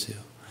찍은 게 있어요.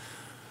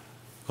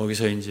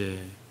 거기서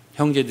이제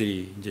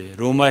형제들이 이제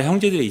로마에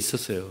형제들이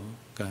있었어요.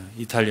 그러니까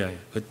이탈리아에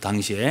그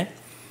당시에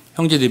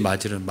형제들이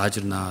맞으러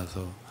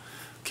나와서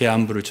걔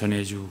안부를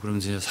전해주고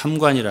그러면서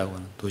삼관이라고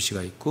하는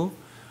도시가 있고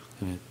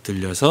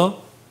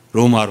들려서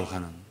로마로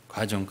가는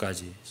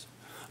과정까지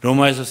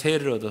로마에서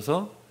세례를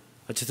얻어서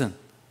어쨌든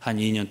한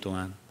 2년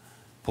동안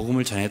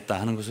복음을 전했다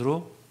하는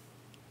것으로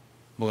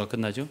뭐가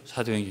끝나죠?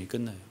 사도행전이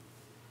끝나요.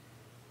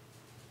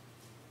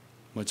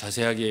 뭐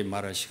자세하게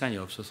말할 시간이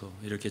없어서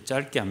이렇게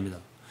짧게 합니다.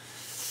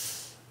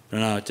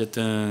 그러나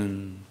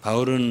어쨌든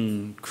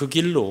바울은 그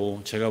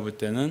길로 제가 볼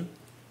때는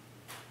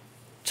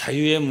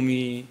자유의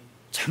몸이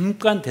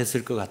잠깐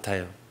됐을 것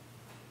같아요.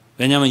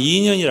 왜냐하면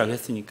 2년이라고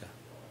했으니까.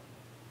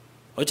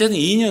 어쨌든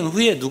 2년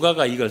후에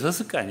누가가 이걸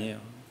썼을 거 아니에요.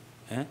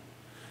 예?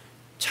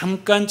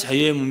 잠깐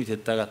자유의 몸이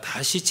됐다가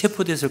다시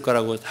체포됐을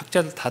거라고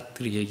학자들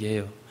다들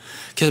얘기해요.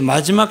 그래서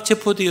마지막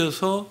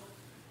체포되어서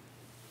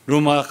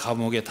로마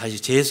감옥에 다시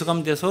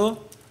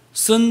재수감돼서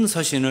쓴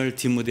서신을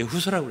디모데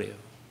후서라고 그래요.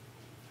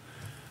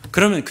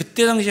 그러면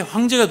그때 당시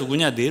황제가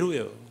누구냐?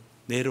 네로예요.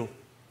 네로.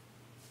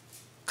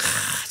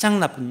 가장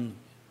나쁜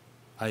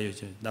놈이에요.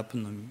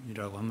 나쁜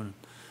놈이라고 하면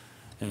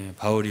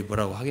바울이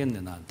뭐라고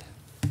하겠네 나한테.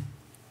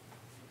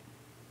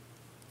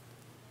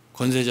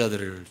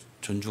 권세자들을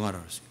존중하라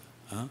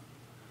그랬으니까.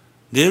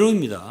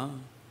 네로입니다.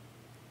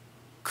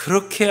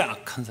 그렇게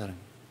악한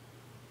사람입니다.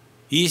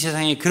 이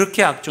세상에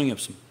그렇게 악종이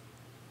없습니다.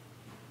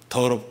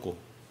 더럽고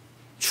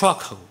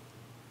추악하고.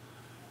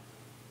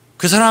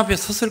 그 사람 앞에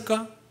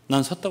섰을까?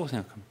 난 섰다고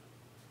생각합니다.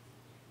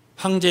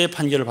 황제의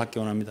판결을 받기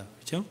원합니다.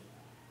 그렇죠?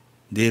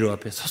 네로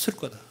앞에 섰을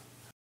거다.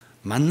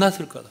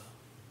 만났을 거다.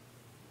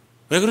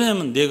 왜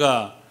그러냐면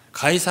내가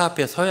가이사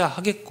앞에 서야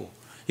하겠고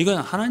이건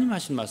하나님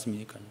하신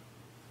말씀이니까요.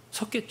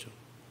 섰겠죠.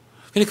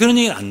 근데 그런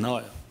얘기는 안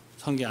나와요.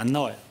 성경에 안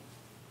나와요.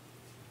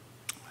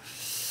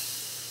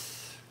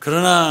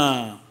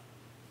 그러나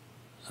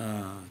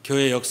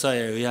교회 역사에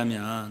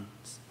의하면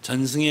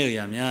전승에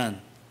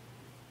의하면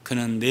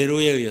그는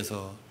네로에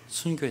의해서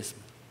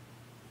순교했습니다.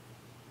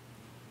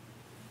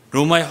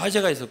 로마에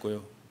화재가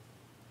있었고요.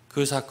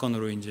 그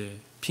사건으로 이제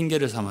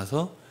핑계를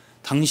삼아서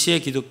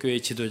당시의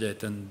기독교의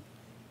지도자였던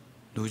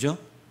누구죠?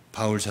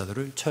 바울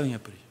사도를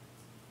처형해버리죠.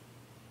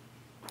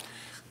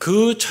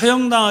 그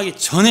처형당하기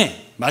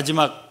전에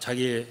마지막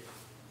자기의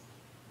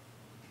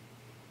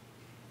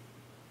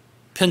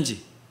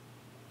편지,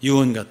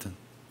 유언 같은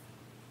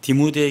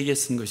디모데에게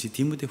쓴 것이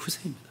디모데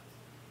후서입니다.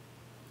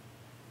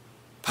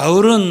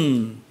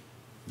 바울은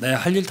내가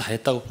할 일 다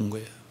했다고 본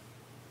거예요.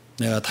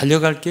 내가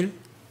달려갈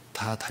길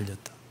다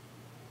달렸다.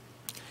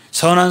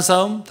 선한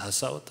싸움 다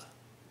싸웠다.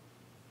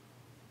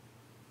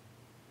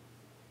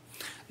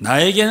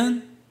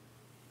 나에게는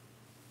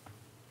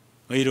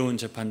의로운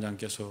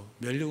재판장께서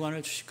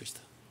면류관을 주실 것이다.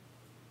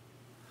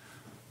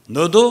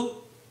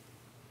 너도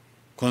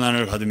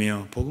고난을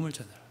받으며 복음을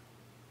전하라.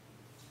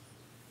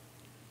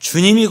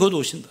 주님이 곧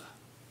오신다.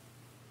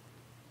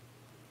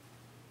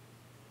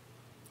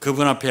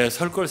 그분 앞에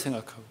설 걸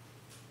생각하고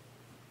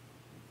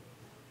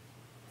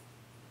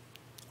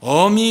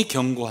엄히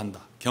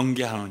경고한다.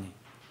 경계하노니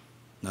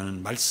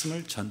너는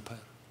말씀을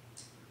전파하라.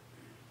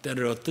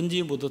 때를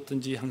얻든지 못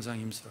얻든지 항상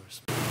힘쓰라고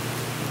했습니다.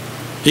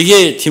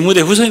 이게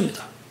디모데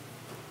후서입니다.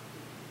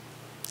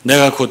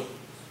 내가 곧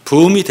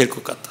부음이 될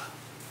것 같다.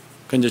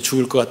 그 이제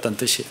죽을 것 같다는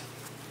뜻이에요.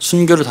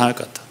 순교를 당할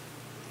것 같다.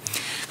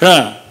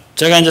 그러나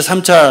제가 이제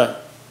 3차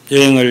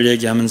여행을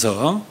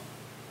얘기하면서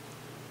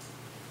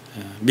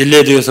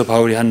밀레도에서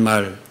바울이 한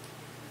말을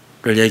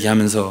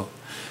얘기하면서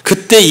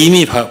그때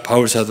이미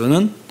바울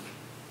사도는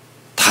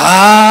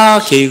다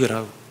계획을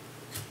하고,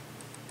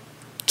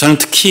 저는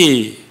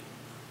특히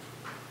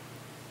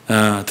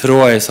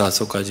드로아에서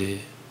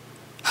아소까지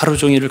하루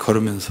종일을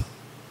걸으면서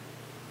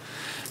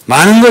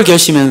많은 걸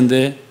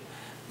결심했는데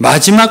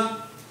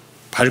마지막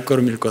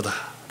발걸음일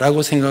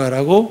거다라고 생각을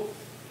하고,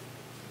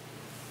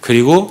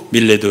 그리고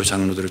밀레도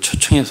장로들을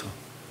초청해서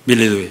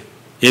밀레도의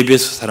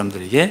예배소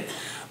사람들에게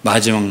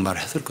마지막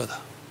말을 했을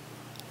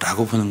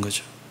거다라고 보는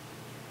거죠.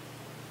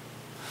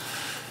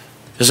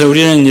 그래서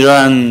우리는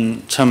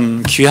이러한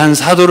참 귀한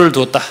사도를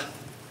두었다.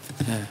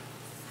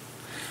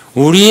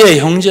 우리의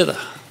형제다.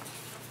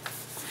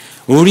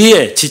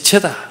 우리의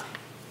지체다.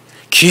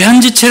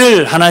 귀한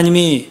지체를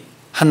하나님이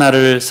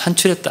하나를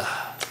산출했다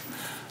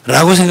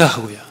라고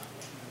생각하고요.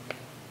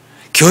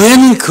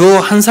 교회는 그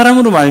한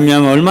사람으로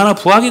말미암아 얼마나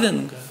부하게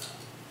되는가,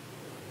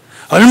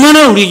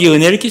 얼마나 우리에게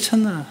은혜를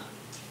끼쳤나.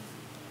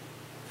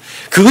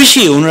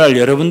 그것이 오늘날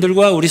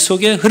여러분들과 우리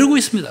속에 흐르고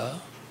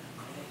있습니다.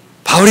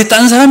 바울이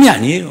딴 사람이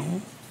아니에요.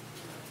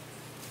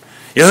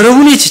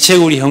 여러분이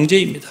지체가 우리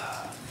형제입니다.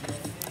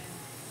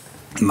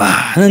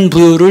 많은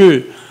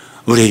부여를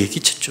우리에게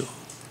끼쳤죠.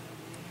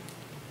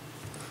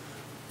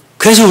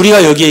 그래서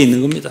우리가 여기에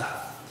있는 겁니다.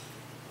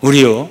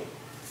 우리요,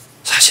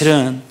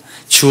 사실은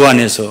주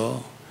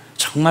안에서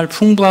정말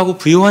풍부하고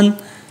부유한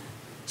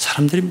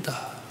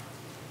사람들입니다.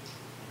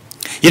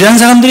 이런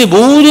사람들의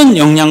모든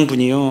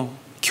영양분이요,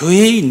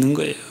 교회에 있는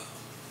거예요.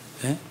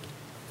 네?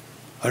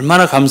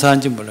 얼마나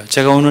감사한지 몰라요.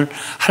 제가 오늘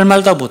할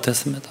말 다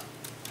못했습니다.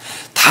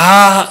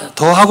 다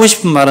더 하고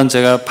싶은 말은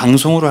제가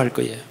방송으로 할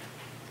거예요.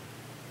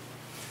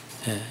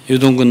 네,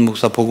 유동근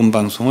목사 복음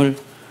방송을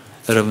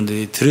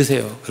여러분들이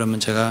들으세요. 그러면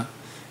제가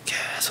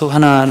계속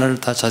하나하나를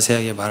다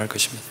자세하게 말할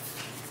것입니다.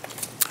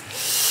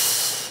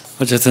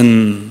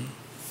 어쨌든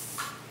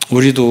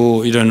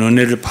우리도 이런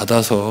은혜를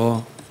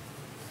받아서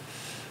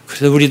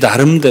그래도 우리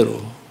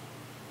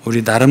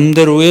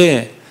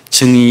나름대로의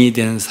증인이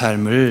되는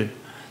삶을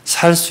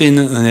살 수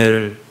있는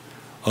은혜를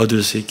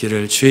얻을 수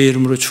있기를 주의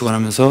이름으로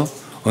축원하면서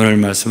오늘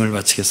말씀을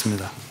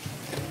마치겠습니다.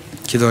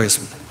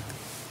 기도하겠습니다.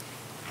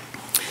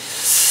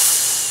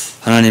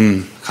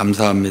 하나님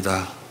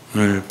감사합니다.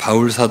 오늘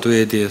바울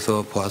사도에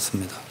대해서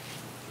보았습니다.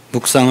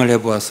 묵상을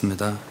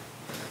해보았습니다.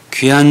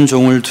 귀한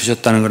종을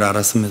두셨다는 걸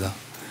알았습니다.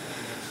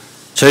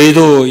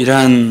 저희도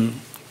이러한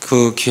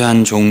그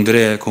귀한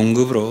종들의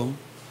공급으로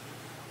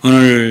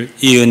오늘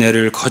이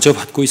은혜를 거저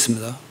받고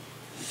있습니다.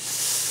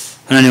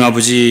 하나님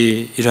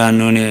아버지, 이러한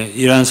은혜,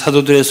 이러한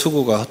사도들의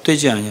수고가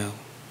헛되지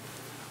아니하고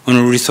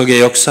오늘 우리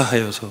속에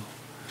역사하여서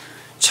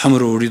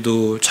참으로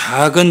우리도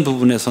작은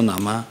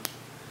부분에서나마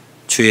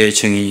주의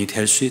증인이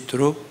될 수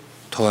있도록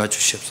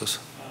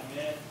도와주시옵소서.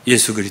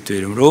 예수 그리스도의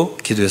이름으로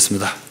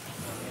기도했습니다.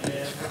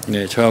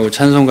 네, 저하고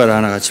찬송가를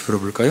하나 같이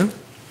불러볼까요?